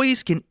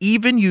 Employees can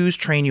even use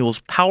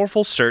Trainual's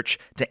powerful search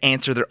to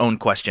answer their own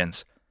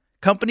questions.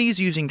 Companies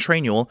using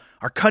Trainual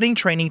are cutting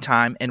training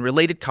time and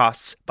related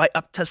costs by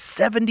up to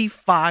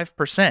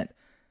 75%.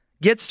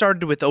 Get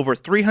started with over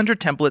 300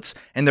 templates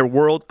and their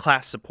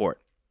world-class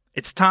support.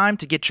 It's time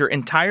to get your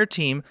entire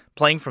team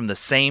playing from the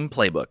same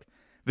playbook.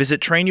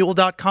 Visit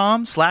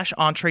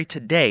Trainual.com/Entree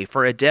today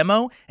for a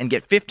demo and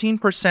get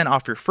 15%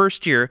 off your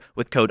first year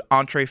with code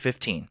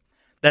Entree15.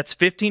 That's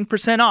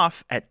 15%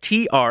 off at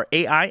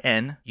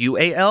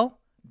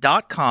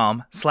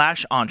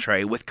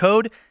Trainual.com/Entree with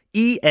code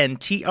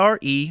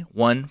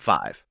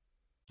ENTRE15.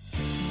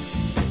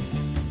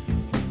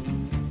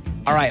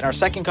 All right, our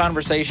second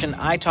conversation,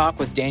 I talk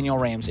with Daniel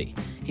Ramsey.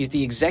 He's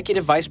the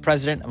Executive Vice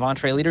President of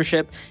Entree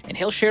Leadership, and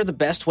he'll share the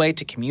best way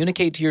to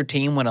communicate to your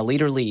team when a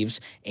leader leaves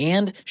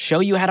and show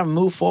you how to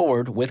move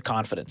forward with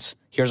confidence.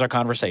 Here's our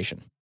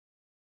conversation.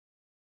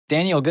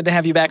 Daniel, good to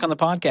have you back on the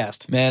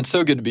podcast. Man,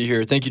 so good to be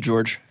here. Thank you,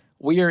 George.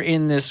 We are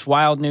in this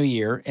wild new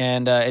year,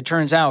 and it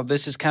turns out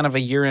this is kind of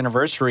a year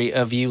anniversary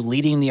of you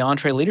leading the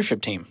Entree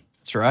Leadership team.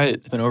 That's right.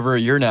 It's been over a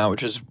year now,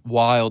 which is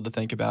wild to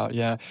think about.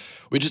 Yeah.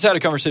 We just had a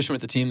conversation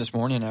with the team this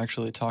morning,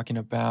 actually, talking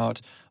about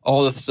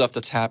all the stuff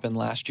that's happened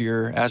last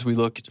year as we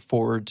look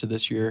forward to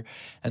this year.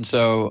 And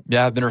so,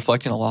 yeah, I've been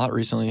reflecting a lot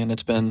recently, and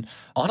it's been,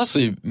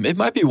 honestly, it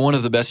might be one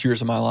of the best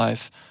years of my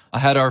life. I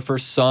had our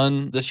first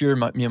son this year,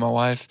 me and my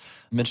wife.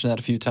 I mentioned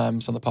that a few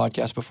times on the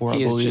podcast before, I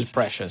believe. He is just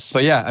precious.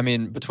 But yeah, I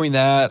mean, between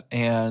that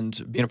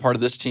and being a part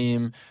of this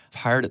team,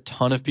 I've hired a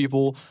ton of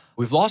people.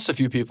 We've lost a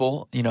few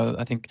people. You know,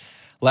 I think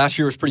last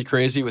year was pretty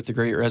crazy with the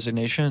Great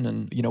Resignation,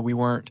 and, you know, we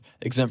weren't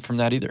exempt from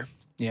that either.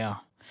 Yeah.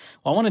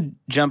 Well, I want to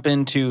jump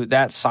into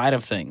that side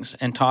of things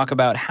and talk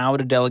about how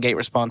to delegate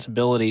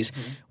responsibilities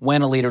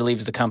when a leader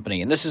leaves the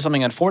company. And this is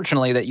something,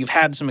 unfortunately, that you've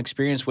had some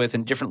experience with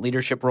in different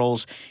leadership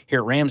roles here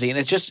at Ramsey. And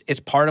it's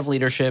part of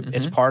leadership.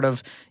 It's part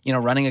of,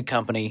 running a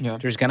company. Yeah.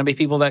 There's going to be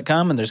people that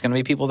come and there's going to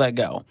be people that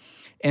go.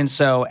 And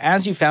so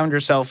as you found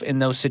yourself in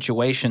those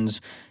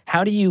situations,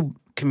 how do you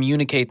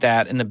communicate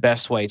that in the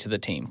best way to the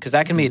team? Because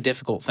that can be a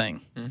difficult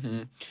thing.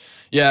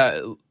 Yeah,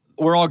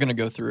 we're all going to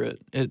go through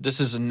it.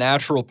 This is a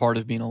natural part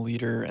of being a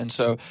leader. And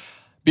so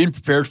being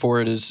prepared for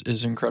it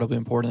is incredibly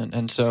important.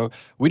 And so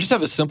we just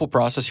have a simple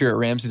process here at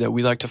Ramsey that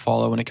we like to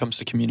follow when it comes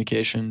to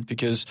communication,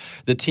 because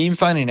the team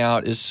finding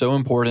out is so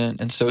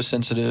important and so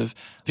sensitive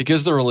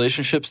because the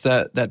relationships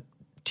that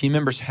team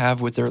members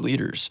have with their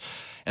leaders.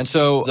 And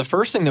so the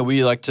first thing that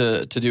we like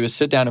to do is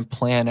sit down and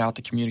plan out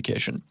the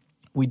communication.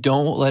 We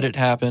don't let it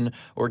happen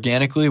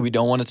organically. We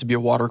don't want it to be a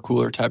water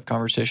cooler type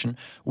conversation.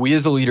 We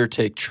as the leader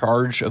take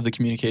charge of the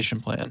communication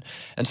plan.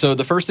 And so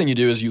the first thing you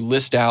do is you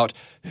list out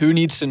who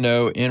needs to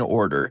know in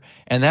order.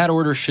 And that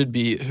order should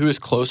be who is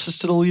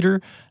closest to the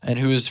leader and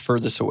who is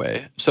furthest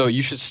away. So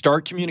you should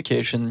start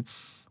communication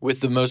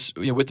with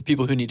with the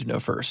people who need to know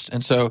first.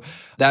 And so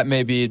that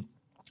may be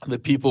the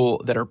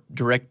people that are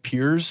direct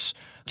peers.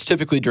 It's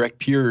typically direct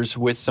peers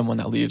with someone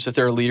that leaves. If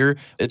they're a leader,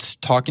 it's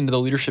talking to the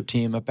leadership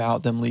team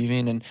about them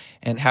leaving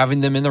and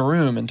having them in the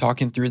room and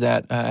talking through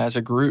that as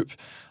a group.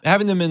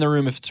 Having them in the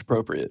room if it's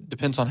appropriate.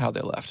 Depends on how they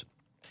left.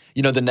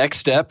 The next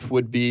step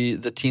would be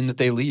the team that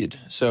they lead.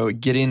 So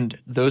getting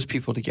those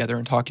people together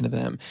and talking to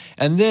them,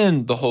 and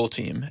then the whole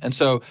team. And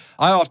so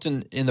I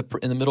often, in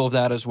the middle of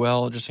that as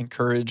well, just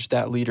encourage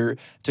that leader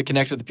to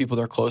connect with the people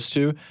they're close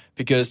to,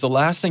 because the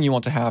last thing you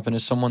want to happen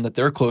is someone that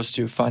they're close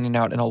to finding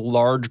out in a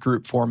large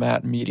group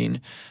format meeting,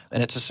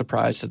 and it's a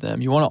surprise to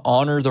them. You want to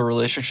honor the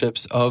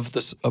relationships of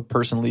a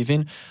person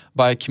leaving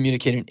by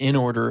communicating in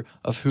order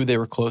of who they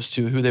were close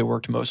to, who they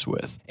worked most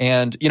with.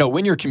 And,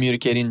 when you're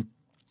communicating,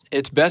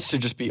 it's best to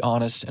just be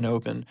honest and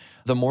open.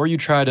 The more you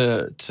try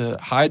to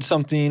hide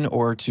something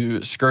or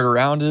to skirt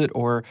around it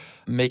or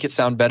make it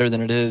sound better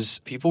than it is,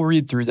 people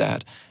read through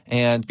that.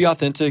 And be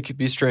authentic,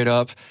 be straight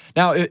up.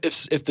 Now,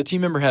 if the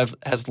team member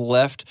has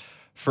left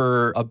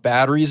for a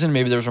bad reason,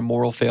 maybe there's a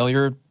moral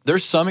failure,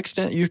 there's some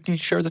extent you can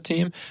share the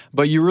team,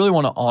 but you really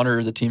want to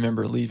honor the team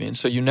member leaving.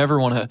 So you never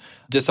want to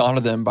dishonor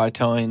them by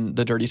telling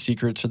the dirty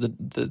secrets or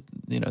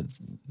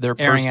their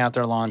airing out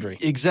their laundry.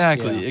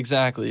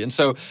 Exactly. And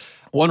so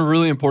one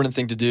really important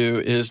thing to do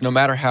is no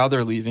matter how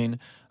they're leaving,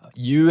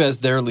 you as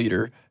their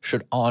leader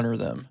should honor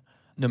them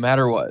no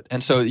matter what.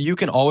 And so you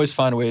can always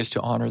find ways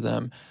to honor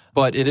them,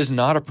 but it is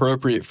not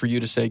appropriate for you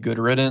to say good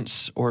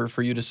riddance or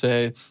for you to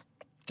say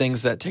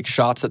things that take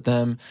shots at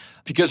them,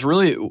 because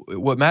really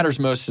what matters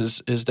most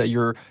is that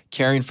you're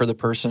caring for the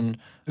person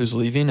who's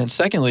leaving. And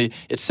secondly,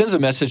 it sends a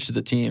message to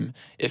the team.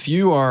 If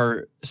you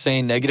are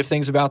saying negative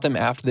things about them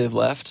after they've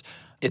left,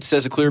 it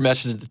says a clear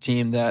message to the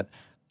team that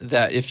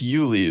if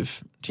you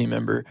leave, team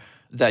member,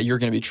 that you're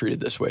going to be treated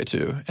this way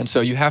too. And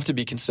so you have to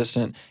be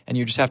consistent, and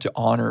you just have to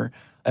honor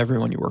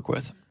everyone you work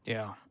with.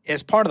 Yeah.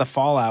 As part of the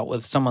fallout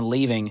with someone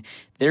leaving,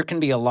 there can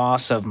be a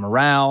loss of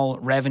morale,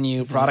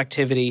 revenue,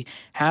 productivity.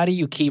 How do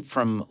you keep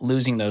from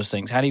losing those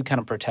things? How do you kind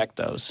of protect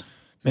those?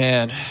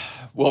 Man,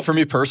 well, for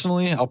me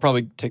personally, I'll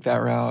probably take that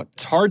route.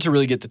 It's hard to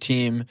really get the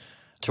team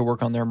to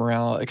work on their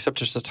morale, except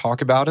just to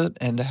talk about it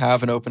and to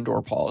have an open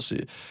door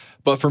policy.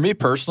 But for me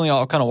personally,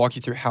 I'll kind of walk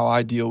you through how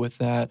I deal with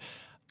that.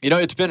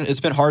 It's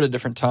been hard at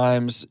different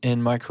times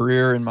in my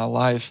career, in my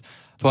life,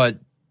 but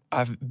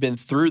I've been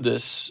through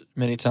this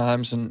many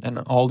times, and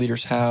all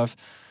leaders have.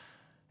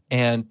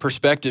 And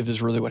perspective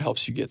is really what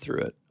helps you get through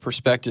it.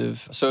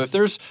 Perspective. So if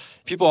there's,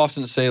 people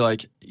often say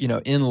like,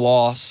 in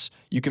loss,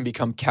 you can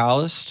become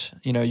calloused,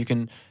 you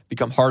can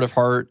become hard of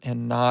heart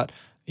and not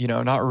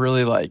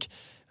really like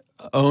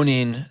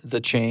owning the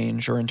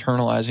change or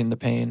internalizing the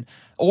pain.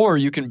 Or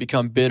you can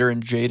become bitter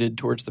and jaded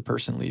towards the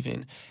person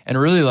leaving. And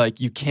really like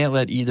you can't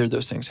let either of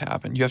those things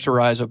happen. You have to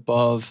rise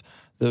above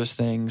those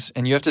things,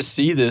 and you have to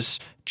see this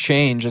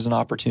change as an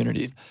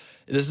opportunity.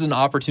 This is an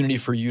opportunity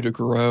for you to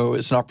grow.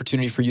 It's an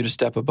opportunity for you to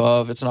step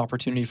above. It's an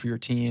opportunity for your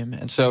team.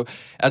 And so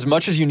as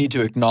much as you need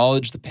to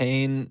acknowledge the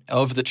pain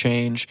of the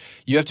change,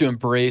 you have to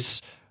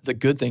embrace the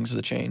good things of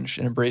the change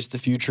and embrace the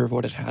future of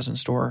what it has in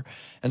store.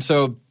 And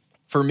so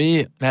for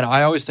me, man,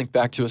 I always think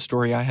back to a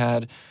story I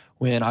had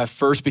when I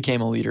first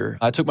became a leader.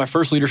 I took my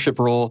first leadership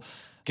role,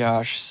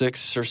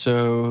 6 or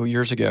so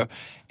years ago.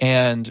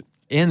 And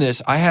in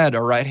this, I had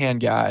a right-hand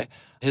guy.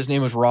 His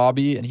name was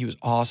Robbie, and he was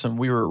awesome.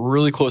 We were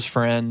really close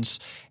friends,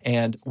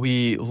 and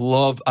I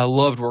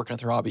loved working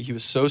with Robbie. He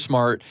was so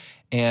smart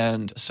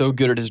and so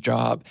good at his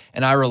job,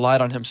 and I relied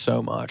on him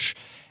so much.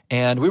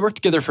 And we worked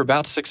together for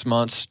about 6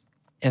 months,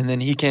 and then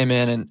he came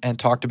in and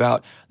talked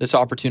about this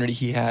opportunity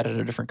he had at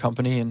a different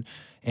company,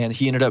 and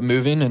he ended up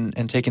moving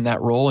and taking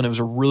that role, and it was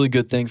a really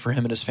good thing for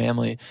him and his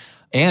family.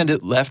 And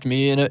it left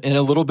me in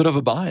a little bit of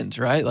a bind,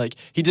 right? Like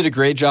he did a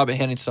great job at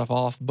handing stuff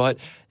off, but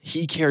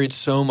he carried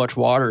so much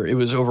water. It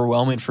was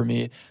overwhelming for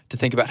me to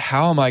think about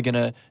how am I going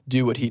to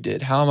do what he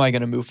did? How am I going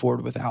to move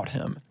forward without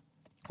him?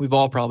 We've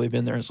all probably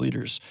been there as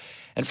leaders.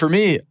 And for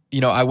me,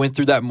 I went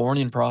through that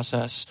mourning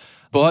process,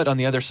 but on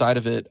the other side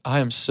of it,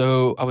 I was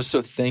so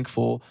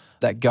thankful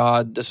that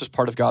this was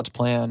part of God's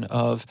plan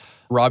of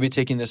Robbie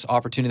taking this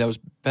opportunity that was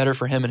better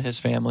for him and his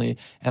family,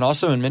 and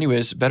also in many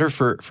ways better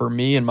for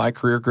me and my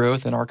career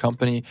growth and our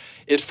company.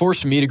 It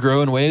forced me to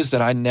grow in ways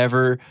that I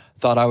never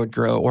thought I would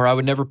grow, or I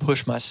would never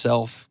push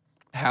myself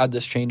had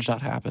this change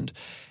not happened.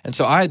 And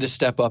so I had to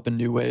step up in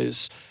new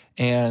ways.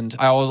 And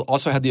I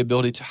also had the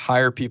ability to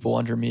hire people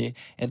under me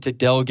and to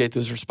delegate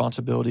those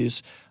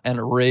responsibilities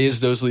and raise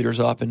those leaders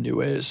up in new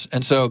ways.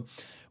 And so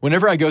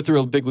whenever I go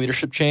through a big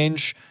leadership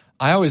change,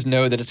 I always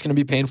know that it's going to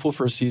be painful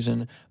for a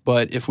season,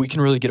 but if we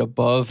can really get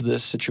above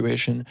this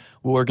situation,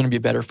 we're going to be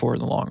better for it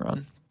in the long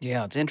run.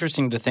 Yeah, it's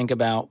interesting to think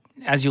about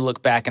as you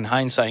look back in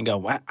hindsight and go,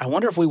 wow, I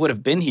wonder if we would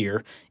have been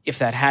here if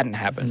that hadn't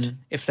happened,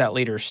 if that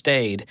leader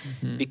stayed,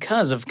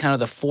 because of kind of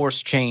the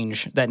forced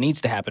change that needs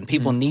to happen.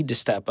 People need to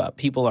step up.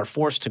 People are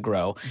forced to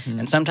grow.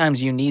 And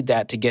sometimes you need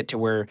that to get to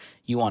where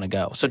you want to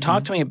go. So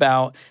talk to me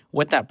about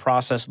what that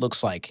process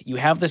looks like. You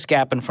have this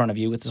gap in front of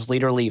you with this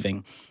leader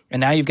leaving,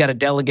 and now you've got to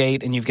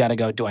delegate and you've got to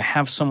go, do I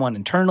have someone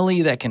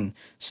internally that can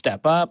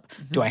step up?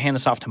 Do I hand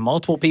this off to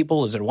multiple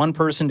people? Is it one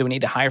person? Do we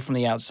need to hire from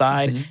the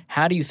outside?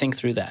 How do you think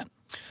through that?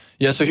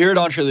 Yeah, so here at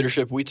Entree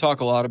Leadership, we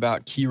talk a lot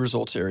about key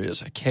results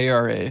areas, a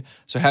KRA.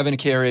 So having a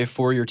KRA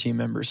for your team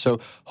members. So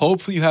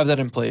hopefully you have that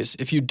in place.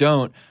 If you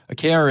don't, a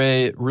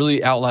KRA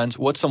really outlines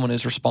what someone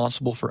is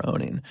responsible for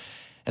owning.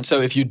 And so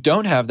if you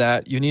don't have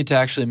that, you need to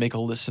actually make a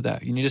list of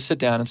that. You need to sit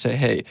down and say,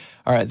 hey,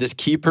 all right, this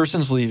key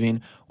person's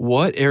leaving.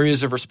 What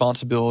areas of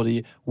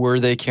responsibility were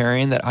they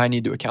carrying that I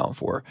need to account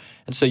for?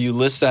 And so you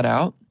list that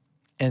out,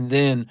 and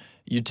then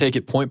you take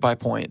it point by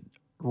point.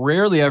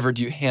 Rarely ever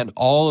do you hand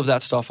all of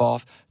that stuff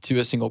off to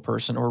a single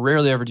person, or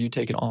rarely ever do you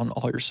take it on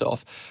all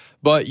yourself.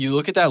 But you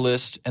look at that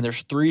list, and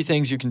there's 3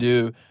 things you can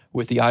do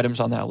with the items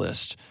on that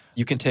list.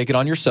 You can take it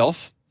on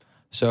yourself.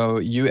 So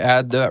you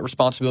add that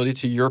responsibility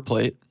to your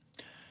plate.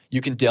 You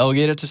can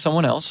delegate it to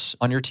someone else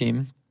on your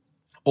team,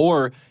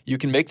 or you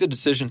can make the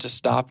decision to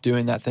stop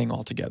doing that thing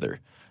altogether.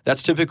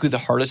 That's typically the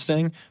hardest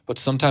thing, but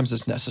sometimes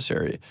it's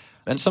necessary.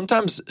 And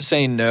sometimes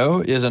saying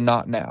no is a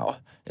not now.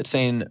 It's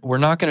saying, we're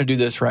not going to do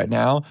this right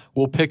now.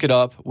 We'll pick it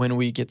up when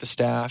we get the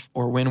staff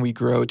or when we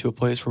grow to a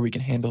place where we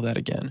can handle that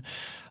again.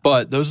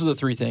 But those are the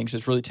 3 things.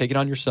 It's really take it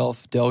on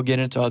yourself,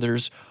 delegating it to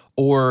others,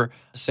 or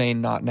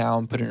saying not now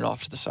and putting it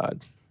off to the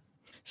side.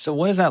 So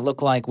what does that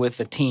look like with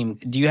the team?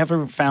 Do you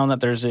ever found that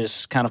there's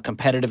this kind of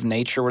competitive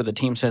nature where the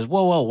team says,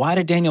 whoa, why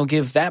did Daniel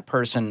give that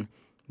person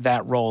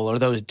that role or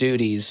those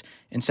duties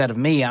instead of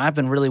me? I've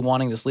been really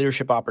wanting this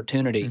leadership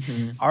opportunity.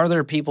 Are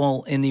there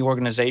people in the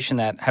organization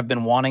that have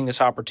been wanting this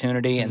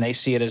opportunity and they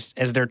see it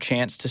as their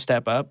chance to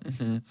step up?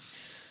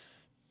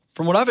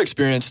 From what I've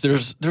experienced,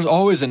 there's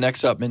always a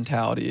next up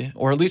mentality,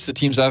 or at least the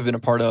teams I've been a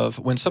part of.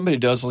 When somebody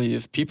does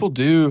leave, people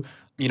do,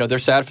 they're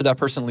sad for that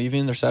person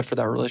leaving, they're sad for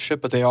that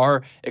relationship, but they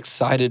are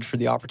excited for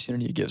the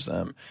opportunity it gives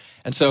them.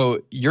 And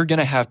so you're going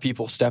to have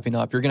people stepping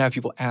up. You're going to have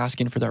people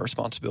asking for that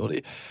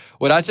responsibility.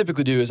 What I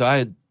typically do is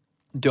I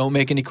don't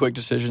make any quick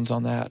decisions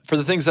on that. For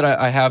the things that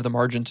I have the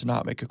margin to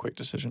not make a quick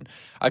decision,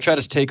 I try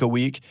to take a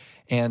week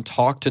and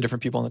talk to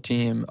different people on the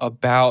team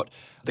about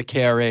the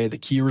KRA, the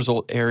key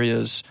result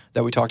areas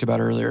that we talked about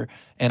earlier.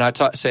 And I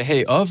say,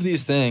 hey, of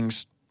these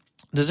things,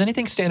 does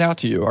anything stand out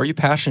to you? Are you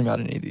passionate about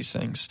any of these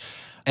things?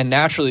 And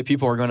naturally,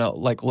 people are going to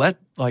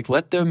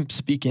let them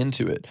speak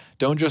into it.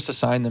 Don't just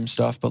assign them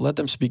stuff, but let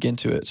them speak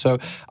into it. So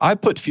I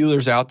put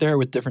feelers out there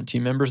with different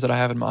team members that I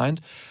have in mind.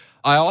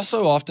 I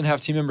also often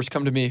have team members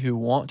come to me who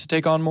want to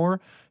take on more,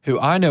 who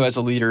I know as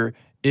a leader,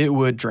 it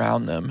would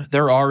drown them.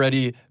 They're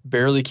already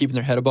barely keeping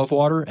their head above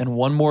water, and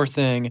one more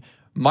thing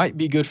might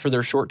be good for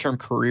their short-term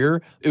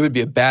career. It would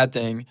be a bad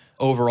thing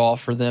overall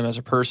for them as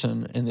a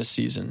person in this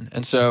season.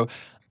 And so,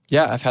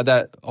 yeah, I've had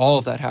all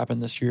of that happen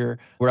this year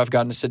where I've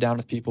gotten to sit down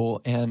with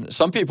people, and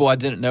some people I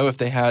didn't know if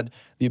they had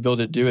the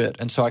ability to do it.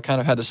 And so I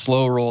kind of had to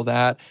slow roll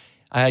that.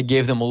 I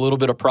gave them a little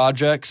bit of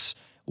projects,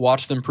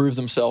 watch them prove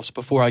themselves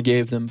before I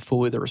gave them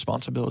fully the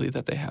responsibility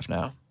that they have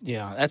now.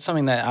 Yeah, that's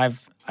something that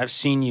I've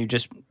seen you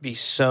just be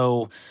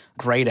so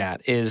great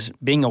at, is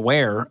being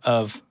aware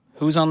of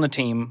who's on the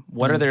team,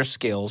 what are their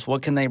skills,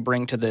 what can they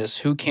bring to this,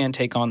 who can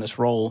take on this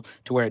role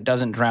to where it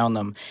doesn't drown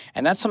them.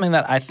 And that's something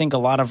that I think a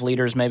lot of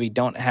leaders maybe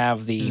don't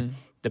have the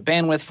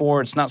bandwidth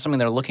for. It's not something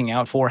they're looking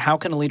out for. How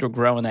can a leader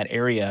grow in that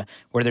area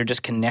where they're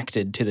just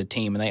connected to the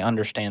team and they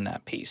understand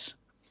that piece?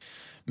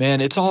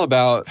 Man, it's all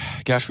about,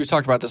 gosh, we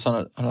talked about this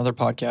on another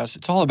podcast.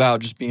 It's all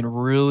about just being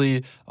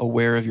really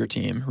aware of your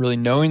team, really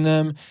knowing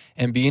them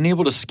and being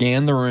able to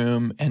scan the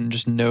room and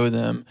just know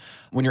them.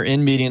 When you're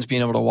in meetings,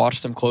 being able to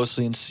watch them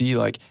closely and see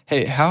like,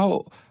 hey,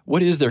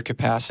 what is their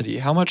capacity?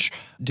 How much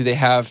do they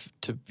have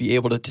to be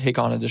able to take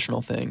on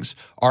additional things?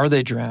 Are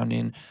they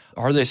drowning?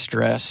 Are they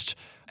stressed?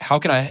 How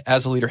can I,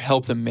 as a leader,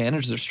 help them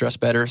manage their stress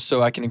better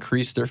so I can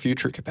increase their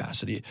future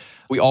capacity?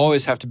 We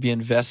always have to be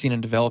investing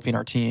and developing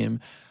our team,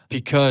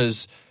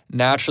 because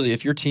naturally,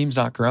 if your team's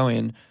not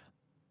growing,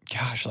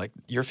 gosh, like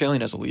you're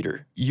failing as a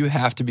leader. You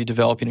have to be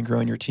developing and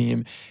growing your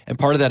team. And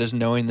part of that is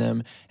knowing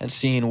them and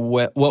seeing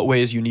what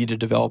ways you need to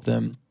develop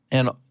them.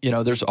 And,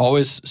 there's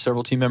always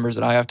several team members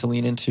that I have to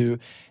lean into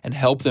and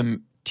help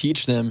them,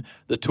 teach them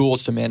the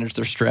tools to manage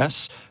their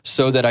stress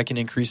so that I can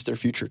increase their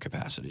future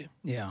capacity.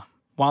 Yeah.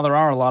 While there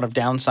are a lot of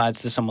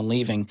downsides to someone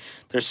leaving,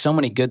 there's so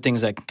many good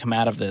things that can come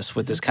out of this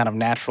with this kind of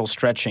natural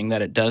stretching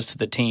that it does to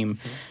the team.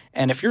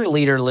 And if you're a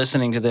leader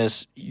listening to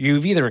this,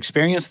 you've either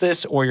experienced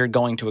this or you're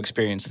going to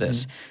experience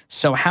this.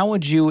 So how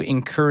would you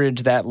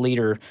encourage that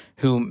leader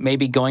who may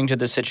be going to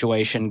this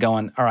situation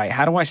going, all right,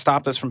 how do I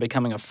stop this from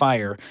becoming a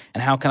fire?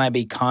 And how can I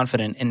be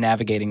confident in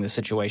navigating the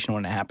situation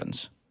when it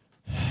happens?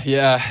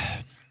 Yeah.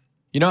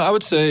 I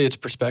would say it's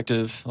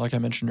perspective, like I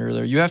mentioned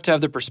earlier. You have to have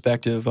the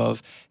perspective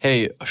of,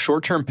 hey, a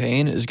short-term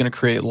pain is going to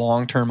create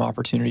long-term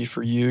opportunity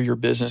for you, your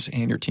business,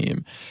 and your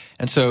team.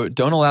 And so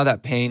don't allow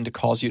that pain to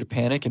cause you to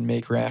panic and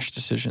make rash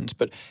decisions,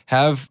 but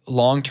have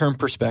long-term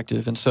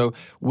perspective. And so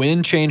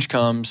when change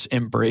comes,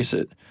 embrace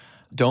it.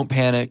 Don't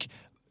panic.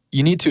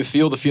 You need to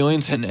feel the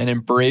feelings and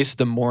embrace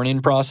the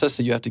mourning process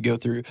that you have to go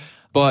through.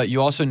 But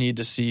you also need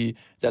to see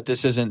that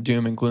this isn't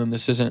doom and gloom.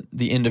 This isn't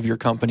the end of your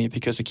company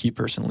because a key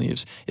person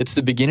leaves. It's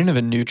the beginning of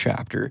a new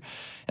chapter.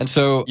 And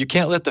so you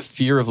can't let the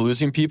fear of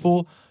losing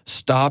people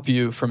stop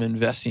you from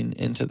investing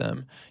into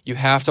them. You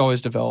have to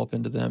always develop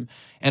into them.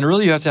 And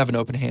really, you have to have an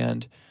open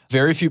hand.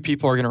 Very few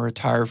people are going to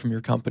retire from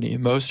your company.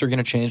 Most are going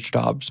to change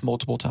jobs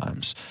multiple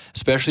times,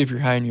 especially if you're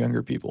hiring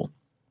younger people.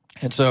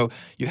 And so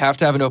you have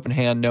to have an open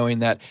hand knowing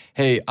that,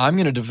 hey, I'm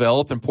going to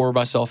develop and pour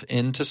myself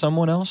into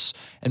someone else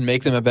and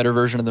make them a better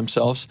version of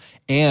themselves.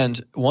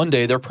 And one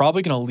day they're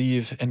probably going to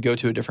leave and go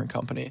to a different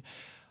company.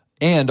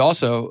 And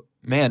also,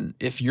 man,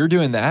 if you're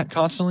doing that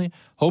constantly,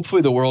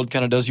 hopefully the world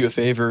kind of does you a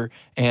favor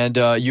and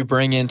you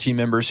bring in team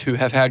members who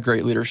have had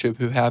great leadership,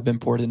 who have been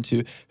poured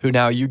into, who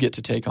now you get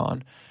to take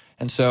on.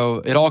 And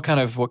so it all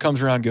kind of, what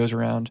comes around goes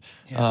around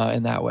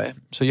in that way.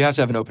 So you have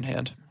to have an open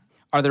hand.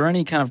 Are there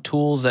any kind of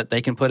tools that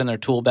they can put in their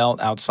tool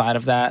belt outside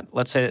of that?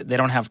 Let's say they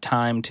don't have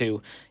time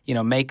to,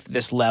 make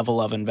this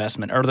level of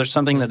investment. Or there's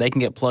something that they can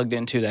get plugged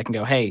into that can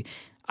go, hey,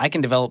 I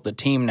can develop the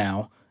team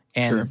now,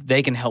 and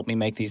they can help me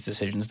make these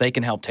decisions. They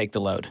can help take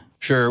the load.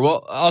 Sure.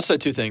 Well, I'll say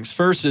two things.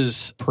 First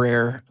is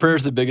prayer. Prayer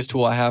is the biggest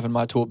tool I have in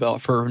my tool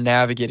belt for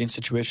navigating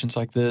situations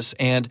like this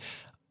and,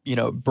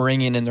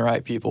 bringing in the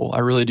right people. I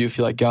really do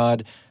feel like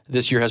God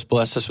this year has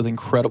blessed us with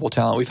incredible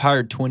talent. We've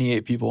hired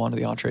 28 people onto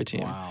the Entree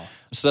team. Wow.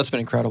 So that's been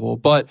incredible.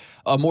 But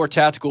a more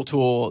tactical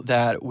tool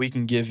that we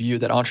can give you,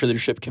 that Entree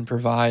Leadership can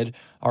provide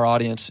our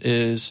audience,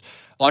 is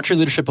Entree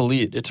Leadership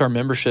Elite. It's our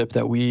membership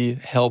that we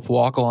help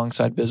walk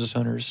alongside business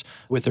owners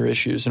with their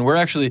issues. And we're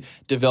actually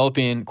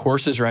developing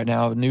courses right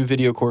now, new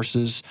video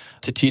courses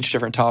to teach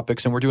different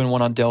topics. And we're doing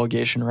one on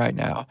delegation right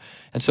now.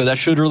 And so that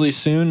should release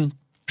soon,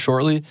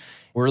 shortly.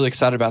 We're really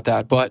excited about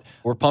that. But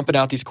we're pumping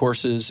out these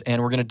courses,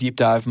 and we're going to deep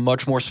dive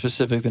much more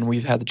specific than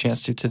we've had the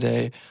chance to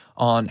today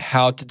on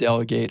how to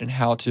delegate and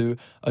how to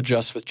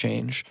adjust with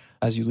change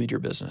as you lead your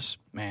business.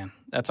 Man,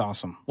 that's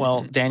awesome.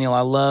 Well, Daniel,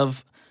 I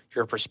love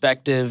your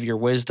perspective, your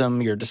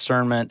wisdom, your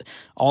discernment,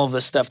 all of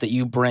the stuff that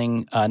you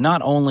bring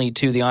not only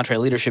to the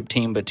EntreLeadership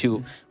team, but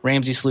to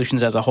Ramsey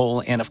Solutions as a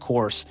whole, and of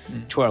course,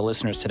 to our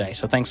listeners today.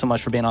 So thanks so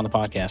much for being on the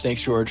podcast.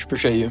 Thanks, George.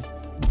 Appreciate you.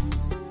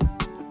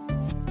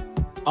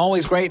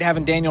 Always great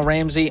having Daniel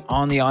Ramsey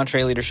on the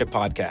EntreLeadership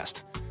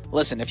podcast.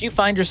 Listen, if you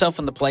find yourself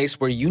in the place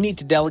where you need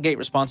to delegate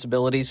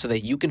responsibilities so that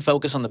you can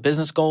focus on the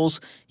business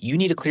goals, you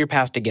need a clear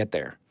path to get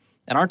there.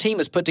 And our team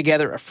has put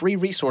together a free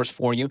resource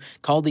for you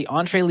called the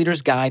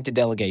EntreLeader's Guide to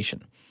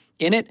Delegation.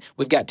 In it,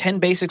 we've got 10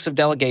 basics of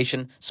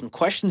delegation, some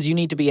questions you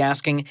need to be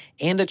asking,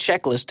 and a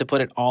checklist to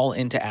put it all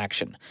into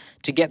action.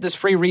 To get this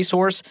free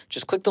resource,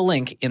 just click the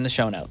link in the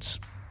show notes.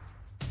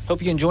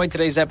 Hope you enjoyed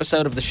today's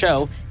episode of the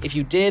show. If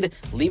you did,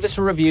 leave us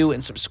a review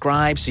and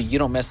subscribe so you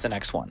don't miss the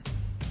next one.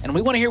 And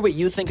we want to hear what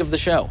you think of the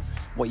show,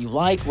 what you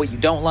like, what you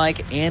don't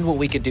like, and what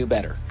we could do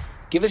better.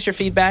 Give us your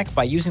feedback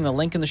by using the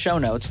link in the show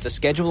notes to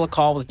schedule a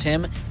call with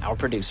Tim, our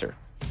producer.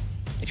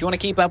 If you want to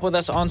keep up with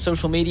us on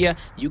social media,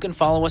 you can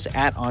follow us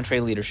at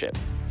EntreLeadership.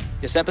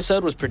 This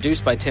episode was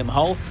produced by Tim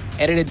Hull,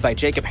 edited by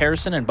Jacob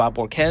Harrison and Bob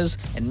Borquez,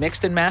 and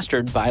mixed and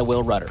mastered by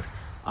Will Rudder.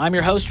 I'm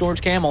your host,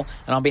 George Camel,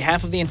 and on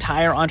behalf of the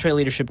entire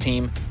EntreLeadership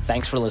team,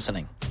 thanks for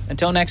listening.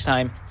 Until next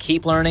time,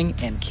 keep learning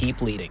and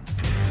keep leading.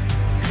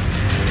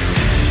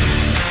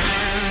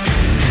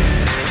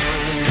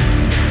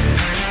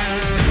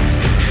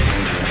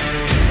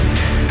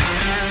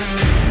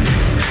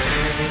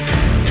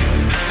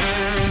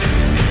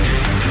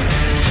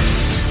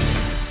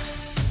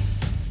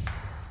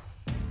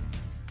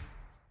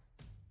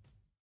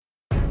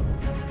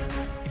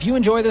 If you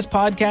enjoy this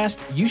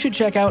podcast, you should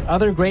check out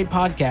other great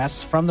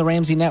podcasts from the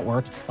Ramsey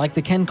Network, like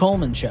The Ken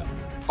Coleman Show.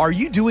 Are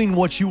you doing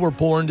what you were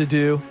born to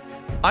do?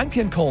 I'm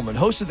Ken Coleman,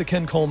 host of The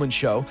Ken Coleman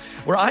Show,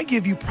 where I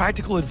give you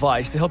practical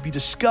advice to help you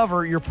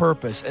discover your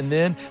purpose and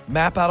then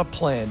map out a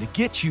plan to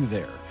get you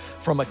there.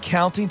 From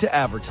accounting to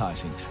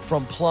advertising,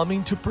 from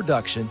plumbing to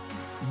production,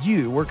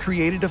 you were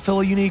created to fill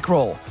a unique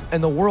role,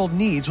 and the world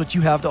needs what you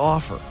have to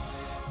offer.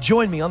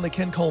 Join me on The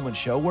Ken Coleman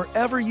Show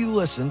wherever you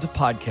listen to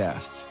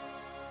podcasts.